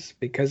is,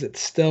 because it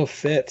still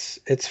fits.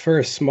 It's for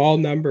a small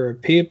number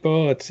of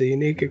people. It's a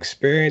unique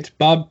experience.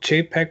 Bob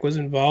Chapek was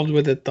involved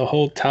with it the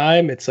whole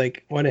time. It's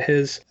like one of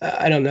his,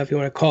 I don't know if you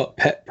want to call it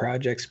pet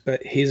projects,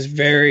 but he's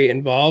very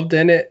involved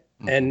in it.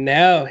 And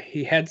now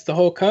he heads the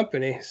whole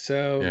company,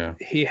 so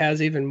he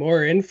has even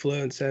more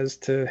influence as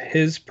to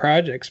his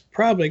projects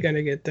probably going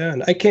to get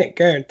done. I can't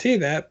guarantee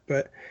that,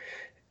 but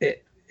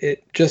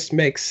it just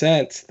makes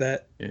sense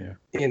that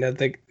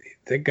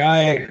the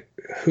guy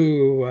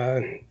who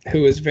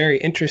is very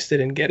interested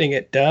in getting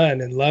it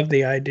done and loved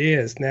the idea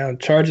is now in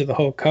charge of the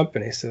whole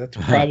company. So that's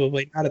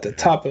probably not at the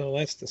top of the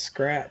list to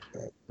scrap.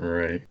 But.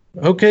 Right.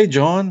 Okay,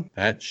 John,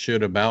 that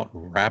should about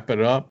wrap it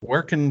up.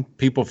 Where can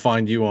people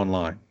find you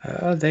online?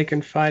 They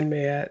can find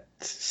me at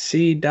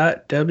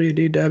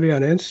c.wdw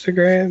on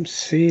Instagram,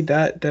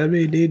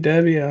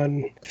 c.wdw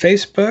on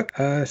Facebook,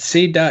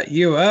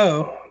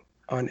 c.uo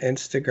on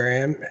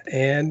Instagram,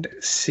 and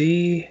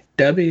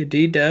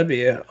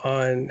CWDW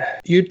on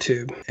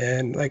YouTube.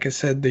 And like I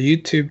said, the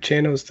YouTube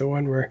channel is the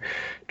one we're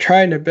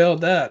trying to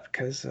build up,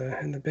 because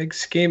in the big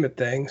scheme of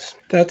things,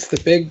 that's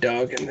the big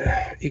dog in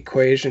the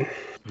equation.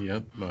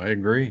 Yep, I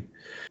agree.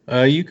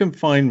 You can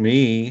find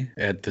me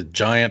at the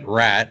Giant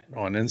Rat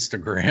on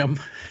Instagram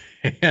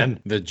and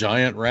the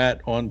Giant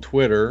Rat on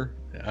Twitter.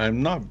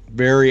 I'm not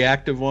very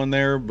active on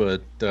there,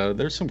 but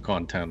there's some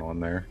content on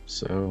there.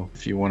 So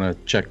if you want to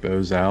check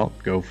those out,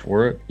 go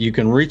for it. You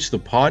can reach the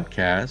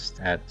podcast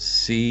at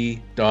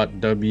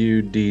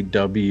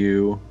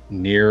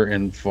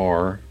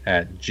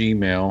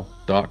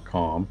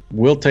c.wdw@gmail.com.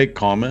 We'll take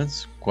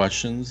comments,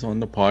 questions on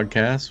the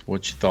podcast,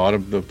 what you thought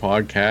of the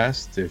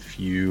podcast. If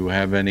you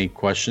have any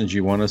questions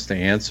you want us to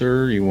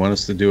answer, you want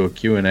us to do a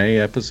Q&A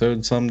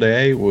episode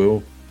someday,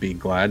 we'll be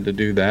glad to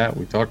do that.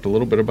 We talked a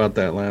little bit about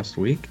that last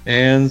week.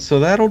 And so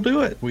that'll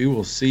do it. We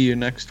will see you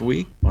next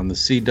week on the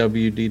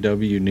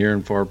CWDW Near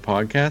and Far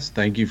podcast.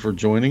 Thank you for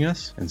joining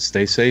us, and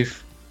stay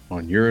safe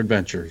on your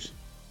adventures.